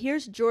them, he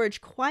hears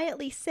George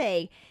quietly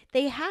say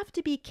they have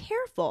to be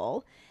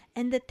careful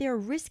and that they're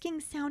risking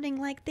sounding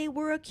like they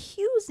were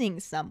accusing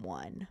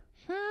someone.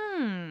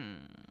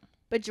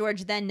 But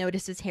George then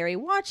notices Harry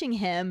watching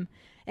him,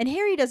 and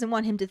Harry doesn't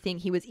want him to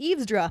think he was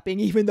eavesdropping,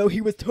 even though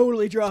he was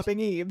totally dropping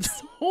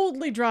eaves.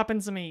 Totally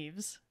dropping some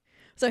eaves.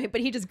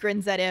 But he just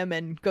grins at him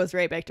and goes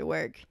right back to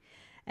work.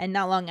 And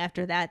not long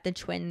after that, the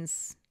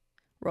twins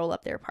roll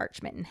up their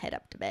parchment and head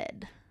up to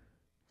bed.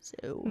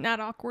 So Not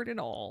awkward at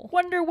all.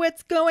 wonder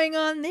what's going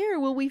on there.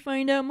 Will we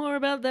find out more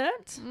about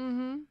that?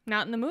 Mm-hmm.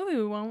 Not in the movie,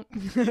 we won't.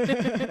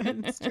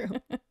 It's true.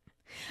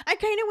 I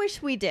kind of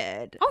wish we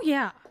did. Oh,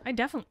 yeah. I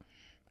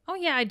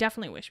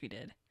definitely wish we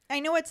did. I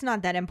know it's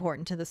not that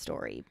important to the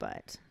story,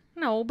 but...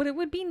 No, but it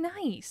would be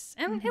nice.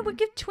 And it would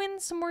give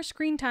twins some more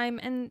screen time.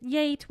 And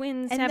yay,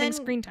 twins And having then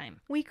screen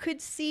time. we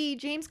could see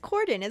James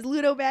Corden as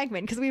Ludo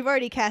Bagman, because we've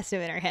already cast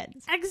him in our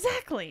heads.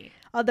 Exactly.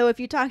 Although if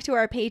you talk to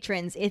our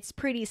patrons, it's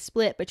pretty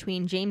split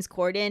between James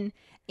Corden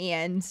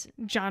and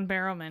John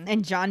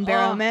Barrowman. John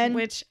Barrowman.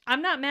 Which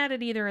I'm not mad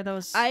at either of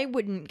those. I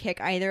wouldn't kick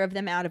either of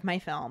them out of my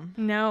film.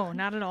 No,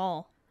 not at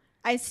all.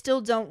 I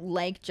still don't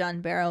like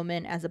John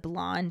Barrowman as a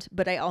blonde,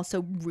 but I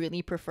also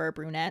really prefer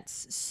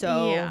brunettes.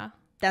 So Yeah.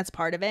 that's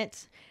part of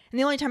it. And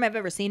the only time I've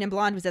ever seen him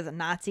blonde was as a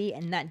Nazi,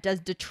 and that does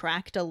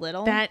detract a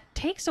little. That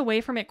takes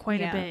away from it quite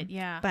a bit,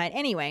 yeah. But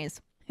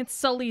anyways. It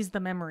sullies the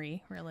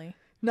memory, really.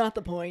 Not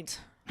the point.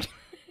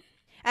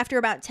 After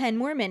about 10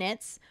 more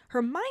minutes,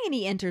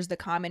 Hermione enters the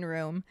common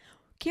room,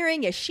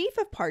 carrying a sheaf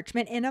of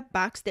parchment and a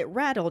box that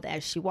rattled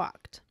as she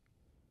walked.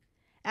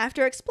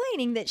 After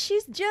explaining that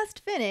she's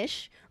just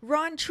finished,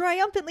 Ron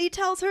triumphantly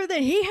tells her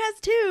that he has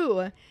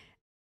too.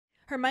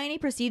 Hermione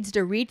proceeds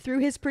to read through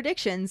his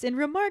predictions and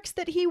remarks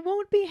that he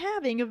won't be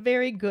having a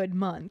very good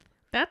month.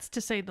 That's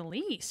to say the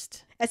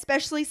least.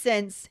 Especially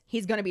since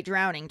he's going to be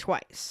drowning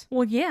twice.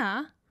 Well,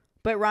 yeah.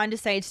 But Ron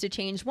decides to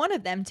change one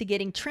of them to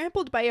getting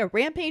trampled by a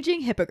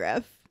rampaging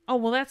hippogriff. Oh,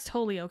 well, that's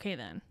totally okay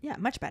then. Yeah,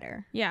 much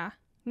better. Yeah.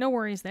 No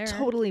worries there.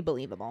 Totally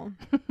believable.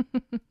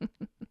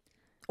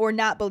 Or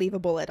not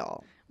believable at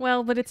all.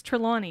 Well, but it's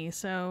Trelawney,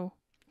 so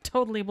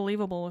totally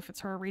believable if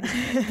it's her reading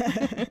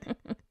it.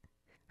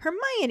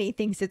 Hermione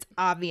thinks it's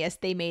obvious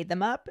they made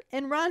them up,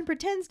 and Ron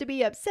pretends to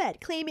be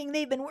upset, claiming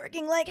they've been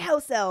working like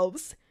house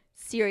elves.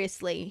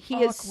 Seriously,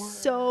 he is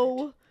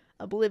so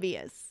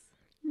oblivious.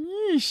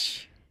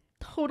 Yeesh.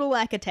 Total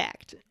lack of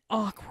tact.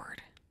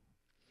 Awkward.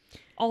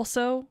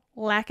 Also,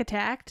 lack of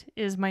tact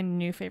is my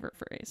new favorite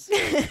phrase.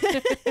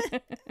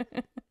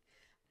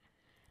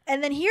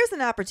 And then here's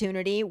an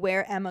opportunity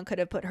where Emma could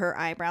have put her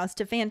eyebrows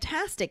to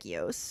fantastic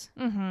use.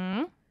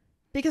 Mm-hmm.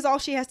 Because all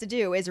she has to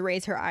do is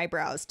raise her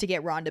eyebrows to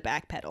get Ron to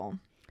backpedal.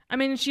 I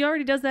mean, she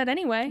already does that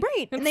anyway.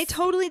 Right. And they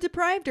totally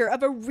deprived her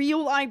of a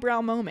real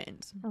eyebrow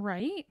moment.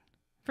 Right?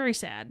 Very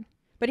sad.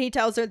 But he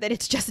tells her that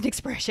it's just an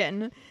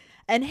expression.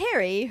 And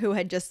Harry, who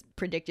had just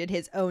predicted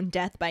his own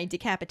death by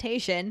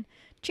decapitation,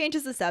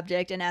 changes the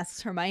subject and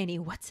asks Hermione,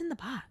 what's in the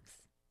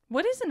box?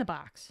 What is in the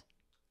box?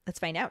 Let's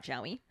find out,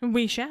 shall we?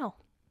 We shall.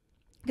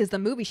 Because the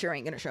movie sure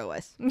ain't going to show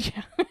us.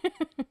 Yeah.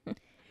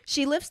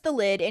 She lifts the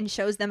lid and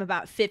shows them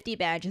about 50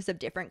 badges of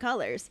different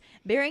colors,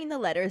 bearing the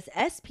letters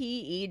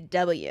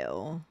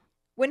S-P-E-W.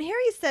 When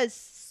Harry says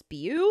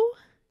spew,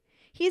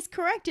 he's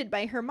corrected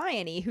by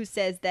Hermione, who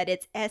says that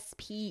it's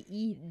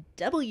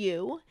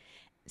S-P-E-W,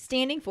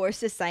 standing for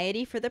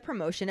Society for the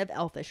Promotion of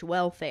Elfish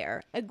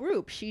Welfare, a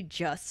group she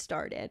just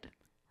started.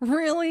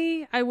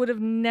 Really? I would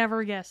have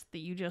never guessed that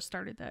you just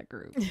started that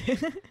group.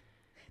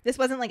 This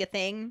wasn't like a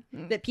thing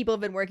that people have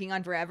been working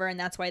on forever, and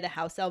that's why the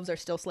house elves are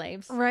still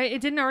slaves. Right?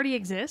 It didn't already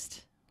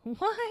exist?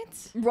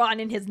 What?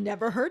 Ronan has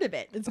never heard of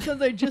it. It's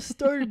because I just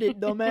started it,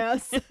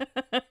 dumbass.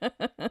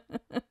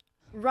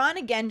 Ron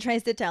again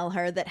tries to tell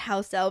her that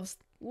house elves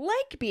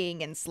like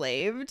being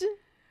enslaved.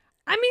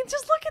 I mean,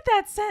 just look at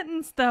that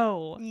sentence,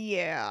 though.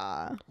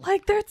 Yeah.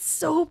 Like, that's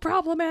so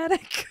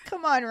problematic.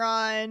 Come on,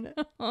 Ron.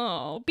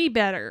 Oh, be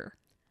better.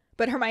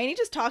 But Hermione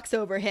just talks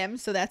over him,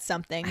 so that's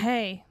something.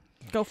 Hey,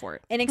 go for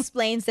it. And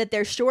explains that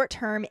their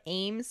short-term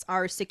aims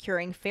are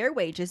securing fair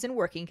wages and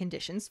working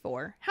conditions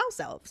for house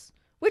elves,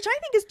 which I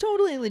think is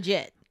totally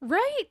legit.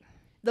 Right?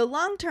 The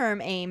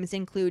long-term aims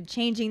include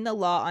changing the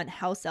law on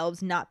house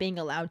elves not being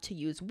allowed to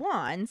use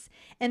wands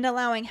and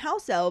allowing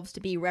house elves to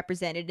be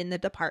represented in the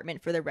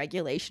Department for the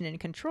Regulation and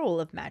Control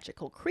of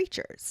Magical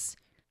Creatures.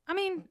 I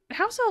mean,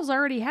 house elves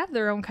already have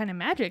their own kind of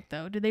magic,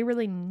 though. Do they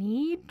really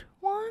need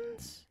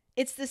wands?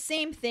 It's the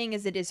same thing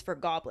as it is for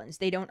goblins.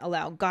 They don't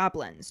allow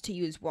goblins to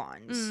use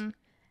wands.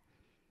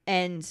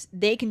 And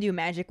they can do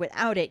magic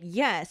without it,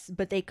 yes,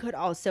 but they could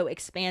also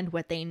expand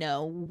what they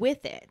know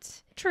with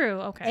it. True,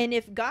 okay. And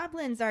if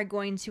goblins are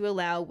going to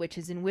allow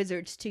witches and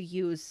wizards to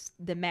use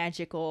the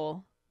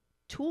magical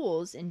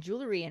tools and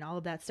jewelry and all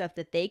of that stuff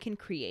that they can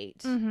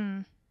create,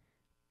 then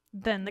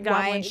the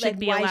goblins should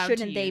be allowed to use. Why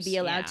shouldn't they be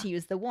allowed to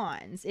use the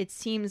wands? It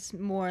seems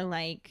more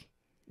like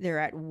they're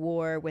at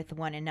war with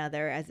one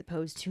another as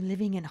opposed to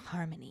living in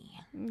harmony.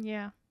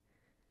 Yeah.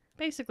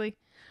 Basically.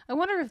 I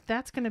wonder if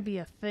that's going to be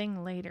a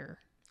thing later.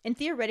 And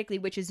theoretically,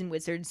 witches and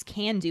wizards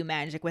can do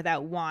magic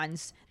without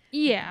wands.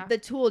 Yeah. The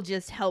tool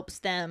just helps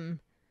them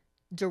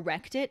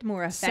direct it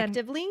more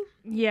effectively.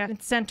 Yeah,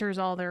 it centers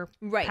all their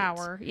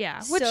power.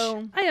 Yeah, which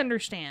So, I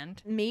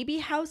understand. Maybe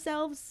house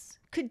elves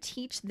could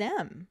teach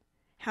them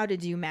how to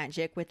do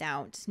magic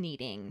without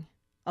needing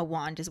a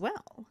wand as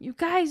well. You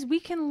guys, we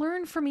can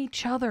learn from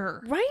each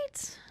other.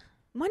 Right?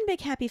 One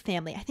big happy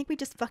family. I think we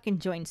just fucking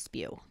joined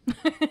Spew.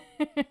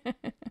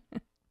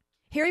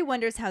 Harry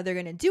wonders how they're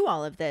going to do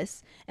all of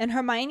this, and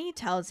Hermione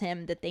tells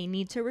him that they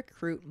need to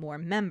recruit more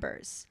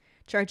members,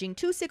 charging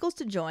 2 sickles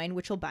to join,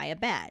 which will buy a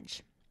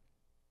badge.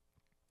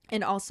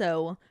 And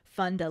also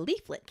fund a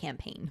leaflet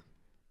campaign.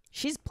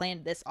 She's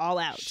planned this all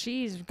out.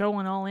 She's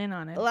going all in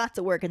on it. Lots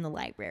of work in the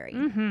library.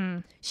 Mm-hmm.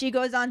 She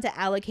goes on to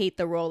allocate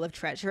the role of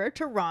treasurer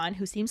to Ron,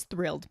 who seems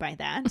thrilled by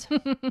that.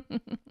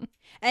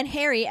 And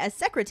Harry, as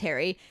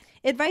secretary,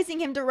 advising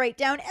him to write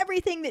down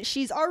everything that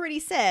she's already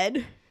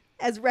said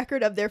as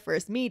record of their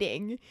first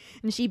meeting.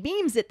 And she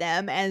beams at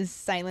them as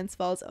silence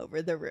falls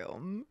over the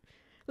room.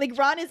 Like,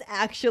 Ron is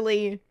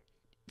actually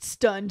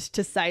stunned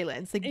to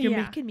silence. Like, you're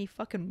making me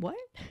fucking what?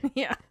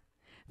 Yeah.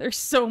 There's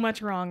so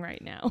much wrong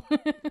right now.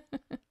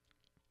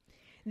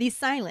 The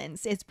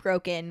silence is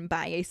broken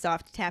by a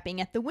soft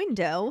tapping at the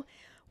window,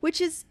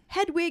 which is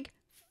Hedwig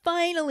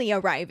finally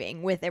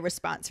arriving with a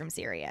response from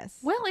Sirius.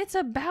 Well, it's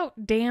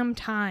about damn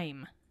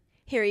time.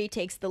 Harry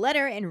takes the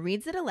letter and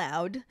reads it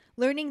aloud,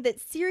 learning that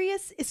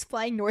Sirius is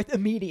flying north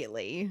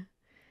immediately.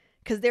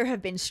 Because there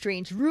have been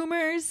strange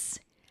rumors,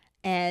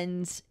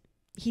 and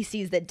he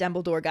sees that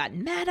Dumbledore got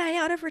Mad-Eye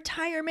out of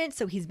retirement,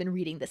 so he's been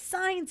reading the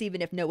signs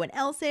even if no one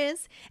else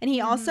is. And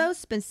he also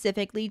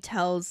specifically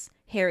tells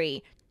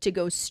Harry to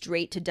go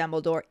straight to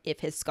Dumbledore if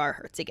his scar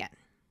hurts again.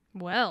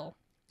 Well.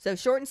 So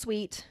short and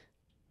sweet,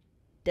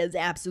 does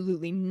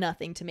absolutely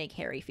nothing to make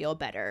Harry feel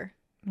better.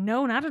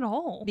 No, not at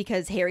all.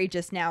 Because Harry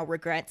just now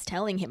regrets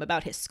telling him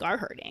about his scar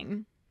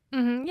hurting.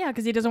 Mm-hmm. Yeah,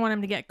 because he doesn't want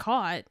him to get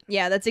caught.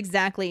 Yeah, that's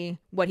exactly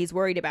what he's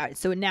worried about.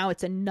 So now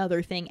it's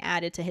another thing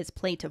added to his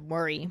plate of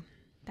worry.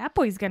 That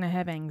boy's gonna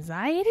have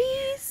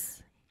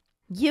anxieties.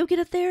 You get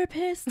a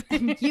therapist,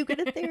 and you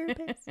get a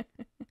therapist.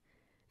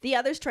 The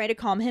others try to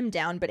calm him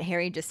down, but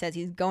Harry just says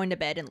he's going to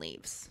bed and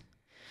leaves.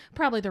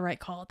 Probably the right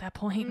call at that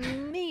point.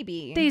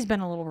 Maybe. Day's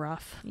been a little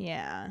rough.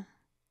 Yeah.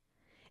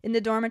 In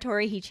the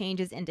dormitory, he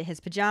changes into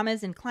his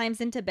pajamas and climbs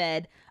into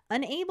bed,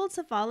 unable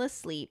to fall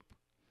asleep,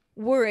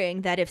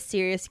 worrying that if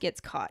Sirius gets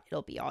caught,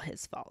 it'll be all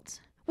his fault.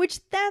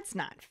 Which, that's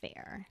not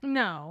fair.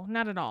 No,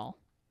 not at all.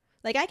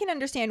 Like, I can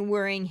understand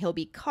worrying he'll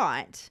be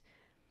caught,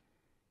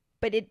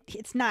 but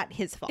it's not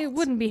his fault. It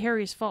wouldn't be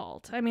Harry's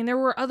fault. I mean, there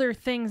were other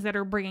things that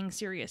are bringing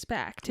Sirius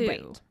back, too.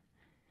 Right.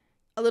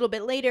 A little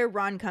bit later,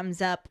 Ron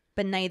comes up,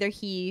 but neither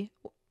he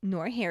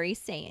nor Harry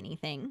say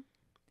anything.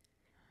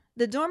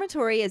 The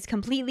dormitory is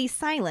completely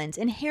silent,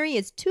 and Harry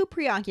is too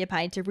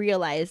preoccupied to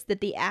realize that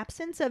the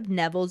absence of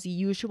Neville's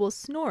usual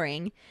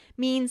snoring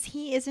means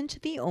he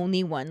isn't the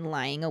only one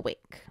lying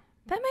awake.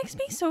 That makes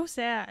me so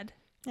sad.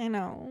 I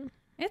know.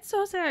 It's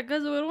so sad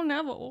because of little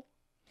Neville.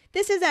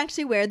 This is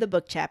actually where the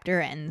book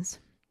chapter ends.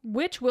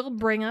 Which will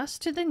bring us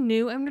to the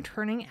new and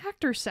returning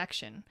actor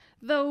section.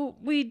 Though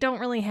we don't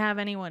really have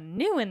anyone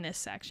new in this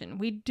section,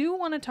 we do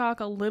want to talk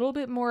a little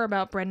bit more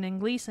about Brendan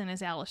Gleeson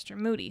as Alistair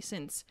Moody,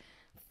 since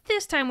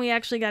this time we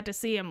actually got to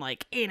see him,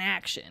 like, in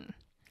action.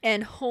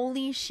 And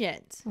holy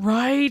shit.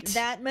 Right?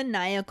 That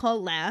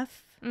maniacal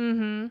laugh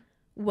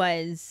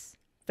was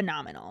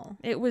phenomenal.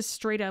 It was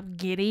straight up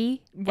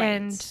giddy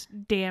and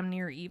damn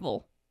near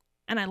evil.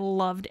 And I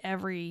loved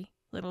every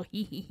little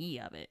hee-hee-hee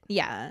of it.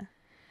 Yeah.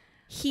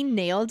 He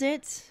nailed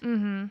it.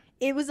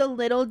 It was a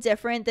little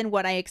different than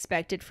what I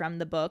expected from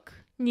the book.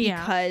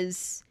 Yeah.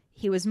 Because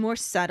he was more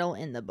subtle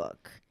in the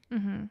book.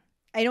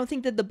 I don't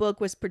think that the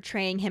book was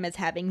portraying him as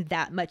having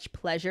that much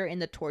pleasure in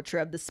the torture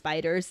of the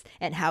spiders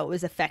and how it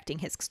was affecting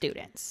his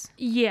students.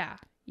 Yeah.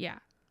 Yeah.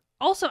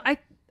 Also,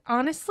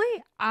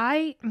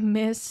 I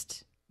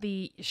missed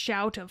the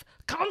shout of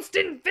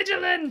constant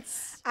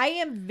vigilance. I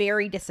am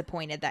very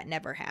disappointed that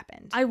never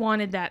happened. I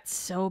wanted that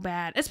so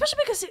bad, especially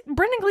because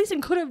Brendan Gleeson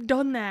could have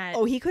done that.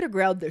 Oh, he could have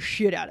growled the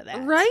shit out of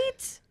that.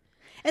 Right?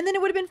 And then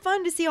it would have been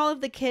fun to see all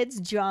of the kids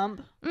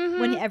jump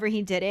whenever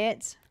he did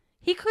it.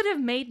 He could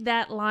have made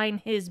that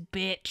line his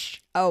bitch.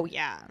 Oh,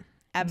 yeah.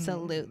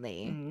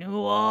 Absolutely.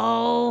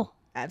 Newell.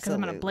 Absolutely. Because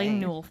I'm going to blame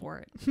Newell for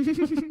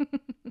it.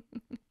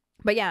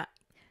 But yeah,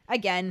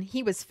 again,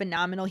 he was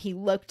phenomenal. He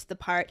looked the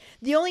part.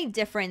 The only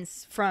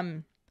difference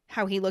from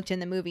how he looked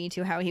in the movie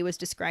to how he was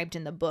described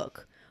in the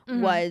book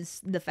was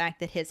the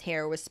fact that his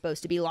hair was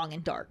supposed to be long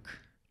and dark.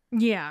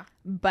 Yeah.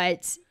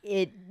 But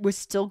it was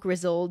still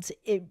grizzled.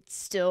 It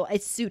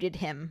suited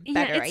him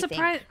better, I think.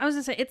 I was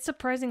going to say, it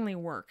surprisingly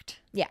worked.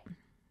 Yeah.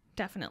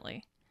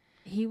 Definitely.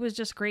 He was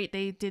just great.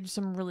 They did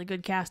some really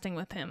good casting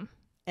with him.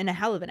 And a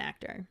hell of an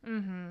actor.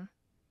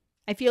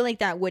 I feel like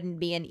that wouldn't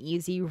be an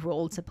easy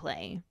role to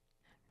play.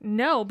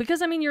 No,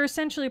 because, I mean, you're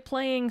essentially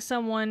playing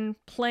someone,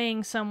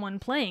 playing someone,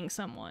 playing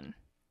someone.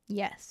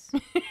 Yes.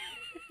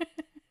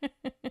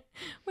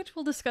 Which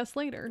we'll discuss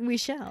later. We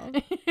shall.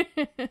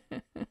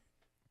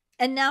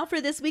 And now for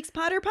this week's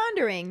Potter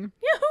Pondering.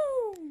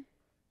 Yahoo!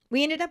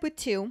 We ended up with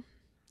 2.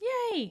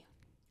 Yay!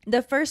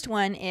 The first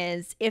one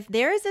is, if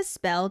there is a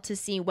spell to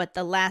see what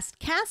the last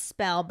cast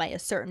spell by a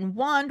certain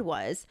wand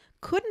was,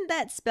 couldn't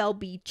that spell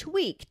be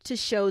tweaked to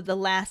show the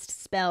last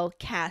spell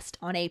cast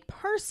on a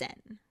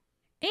person?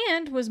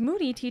 And was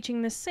Moody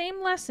teaching the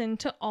same lesson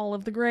to all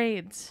of the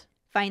grades?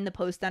 Find the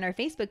post on our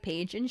Facebook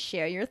page and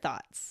share your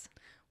thoughts.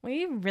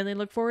 We really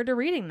look forward to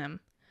reading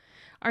them.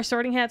 Our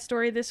sorting hat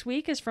story this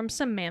week is from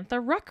Samantha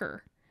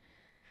Rucker.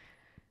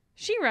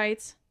 She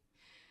writes,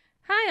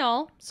 "Hi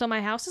all, so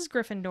my house is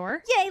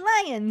Gryffindor. Yay,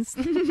 lions!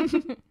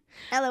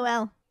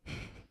 LOL.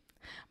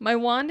 My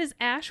wand is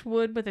ash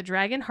wood with a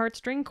dragon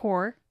heartstring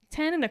core,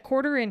 10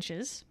 1/4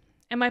 inches,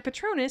 and my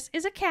Patronus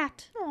is a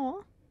cat.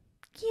 Aw,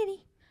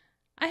 kitty.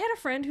 I had a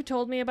friend who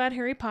told me about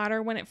Harry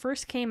Potter when it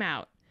first came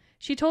out.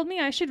 She told me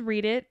I should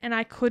read it, and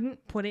I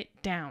couldn't put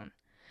it down.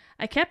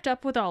 I kept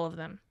up with all of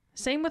them.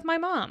 Same with my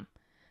mom.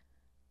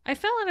 I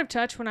fell out of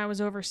touch when I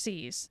was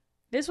overseas.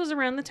 This was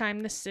around the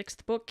time the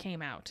 6th book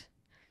came out.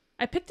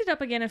 I picked it up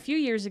again a few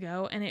years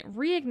ago, and it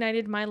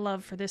reignited my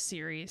love for this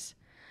series.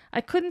 I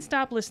couldn't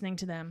stop listening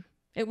to them.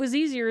 It was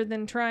easier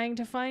than trying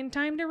to find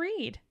time to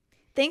read."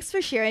 Thanks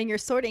for sharing your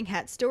sorting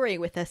hat story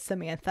with us,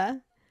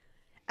 Samantha.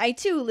 I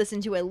too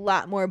listen to a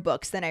lot more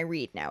books than I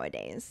read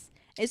nowadays,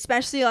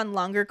 especially on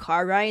longer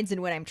car rides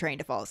and when I'm trying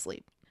to fall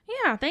asleep.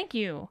 Yeah, thank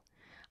you.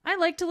 I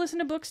like to listen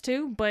to books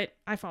too, but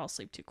I fall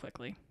asleep too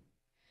quickly.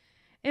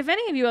 If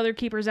any of you other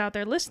keepers out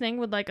there listening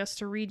would like us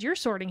to read your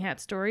sorting hat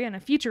story on a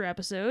future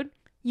episode,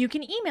 you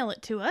can email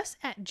it to us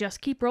at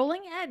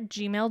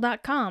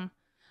justkeeprolling@gmail.com.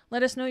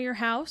 Let us know your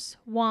house,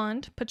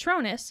 wand,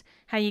 Patronus,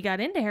 how you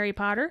got into Harry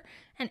Potter,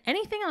 and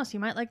anything else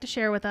you might like to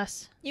share with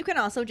us. You can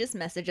also just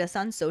message us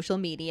on social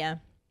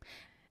media.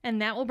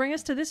 And that will bring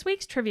us to this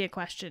week's trivia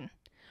question.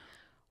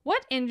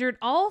 What injured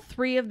all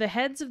 3 of the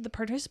heads of the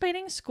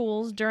participating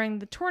schools during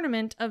the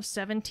tournament of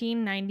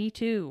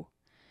 1792?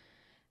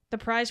 The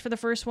prize for the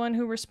first one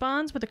who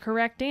responds with the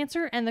correct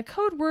answer and the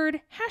code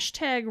word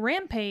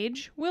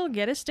 #Rampage will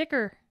get a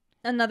sticker.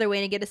 Another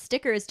way to get a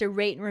sticker is to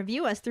rate and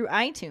review us through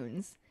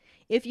iTunes.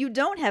 If you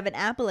don't have an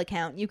Apple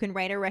account, you can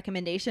write a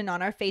recommendation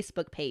on our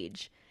Facebook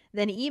page.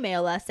 Then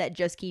email us at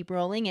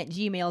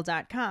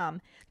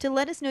justkeeprolling@gmail.com to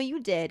let us know you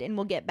did, and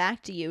we'll get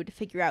back to you to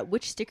figure out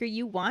which sticker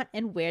you want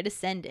and where to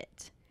send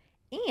it.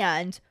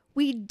 And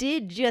we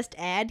did just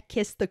add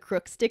Kiss the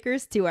Crook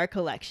stickers to our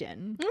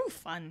collection. Ooh,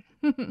 fun.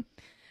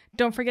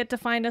 Don't forget to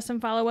find us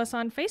and follow us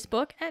on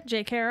Facebook at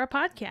JKR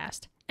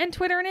Podcast and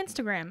Twitter and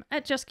Instagram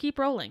at Just Keep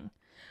Rolling.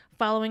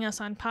 Following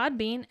us on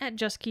Podbean at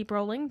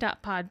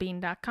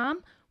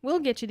justkeeprolling.podbean.com will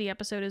get you the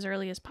episode as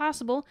early as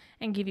possible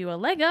and give you a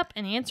leg up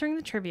in answering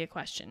the trivia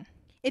question.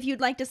 If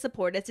you'd like to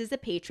support us as a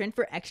patron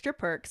for extra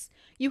perks,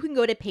 you can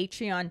go to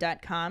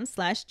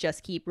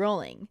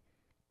patreon.com/justkeeprolling.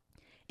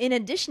 In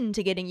addition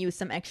to getting you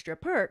some extra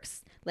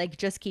perks, like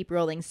Just Keep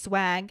Rolling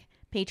swag,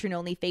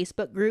 patron-only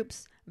Facebook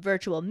groups,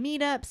 virtual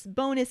meetups,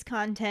 bonus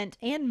content,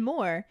 and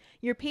more,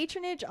 your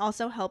patronage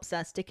also helps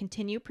us to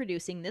continue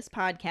producing this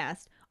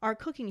podcast, our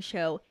cooking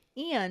show,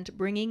 and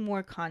bringing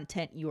more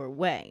content your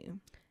way.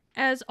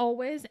 As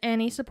always,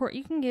 any support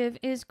you can give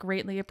is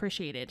greatly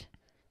appreciated.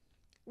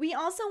 We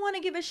also want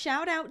to give a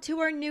shout out to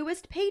our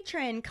newest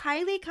patron,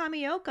 Kylie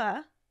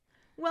Kamioka.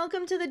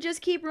 Welcome to the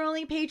Just Keep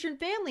Rolling patron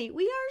family.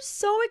 We are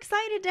so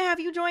excited to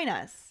have you join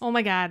us. Oh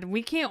my god,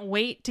 we can't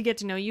wait to get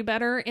to know you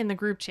better in the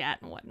group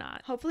chat and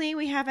whatnot. Hopefully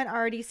we haven't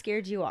already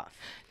scared you off.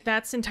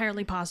 That's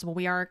entirely possible.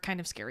 We are kind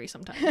of scary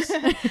sometimes.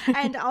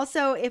 And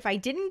also, if I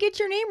didn't get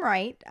your name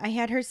right, I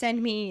had her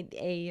send me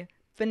a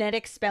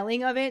phonetic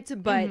spelling of it,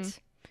 but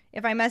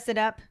if I mess it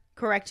up,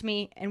 correct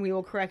me and we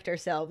will correct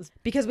ourselves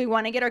because we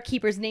want to get our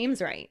keepers'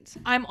 names right.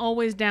 I'm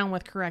always down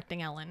with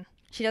correcting Ellen.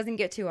 She doesn't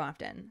get too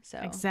often, so.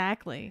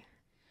 Exactly.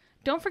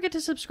 Don't forget to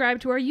subscribe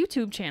to our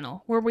YouTube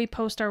channel where we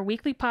post our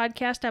weekly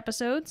podcast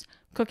episodes,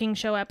 cooking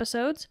show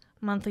episodes,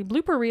 monthly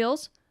blooper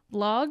reels,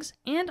 vlogs,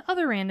 and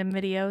other random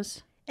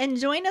videos. And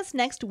join us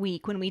next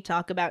week when we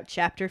talk about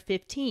Chapter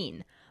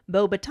 15,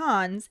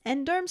 Beauxbatons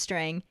and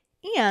Durmstrang,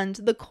 and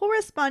the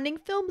corresponding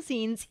film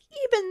scenes,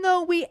 even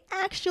though we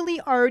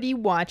actually already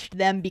watched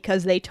them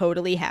because they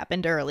totally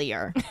happened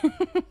earlier.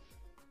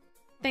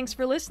 Thanks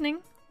for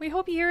listening. We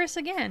hope you hear us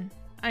again.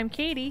 I'm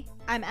Katie.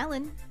 I'm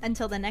Ellen.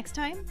 Until the next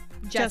time,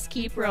 Just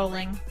keep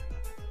rolling.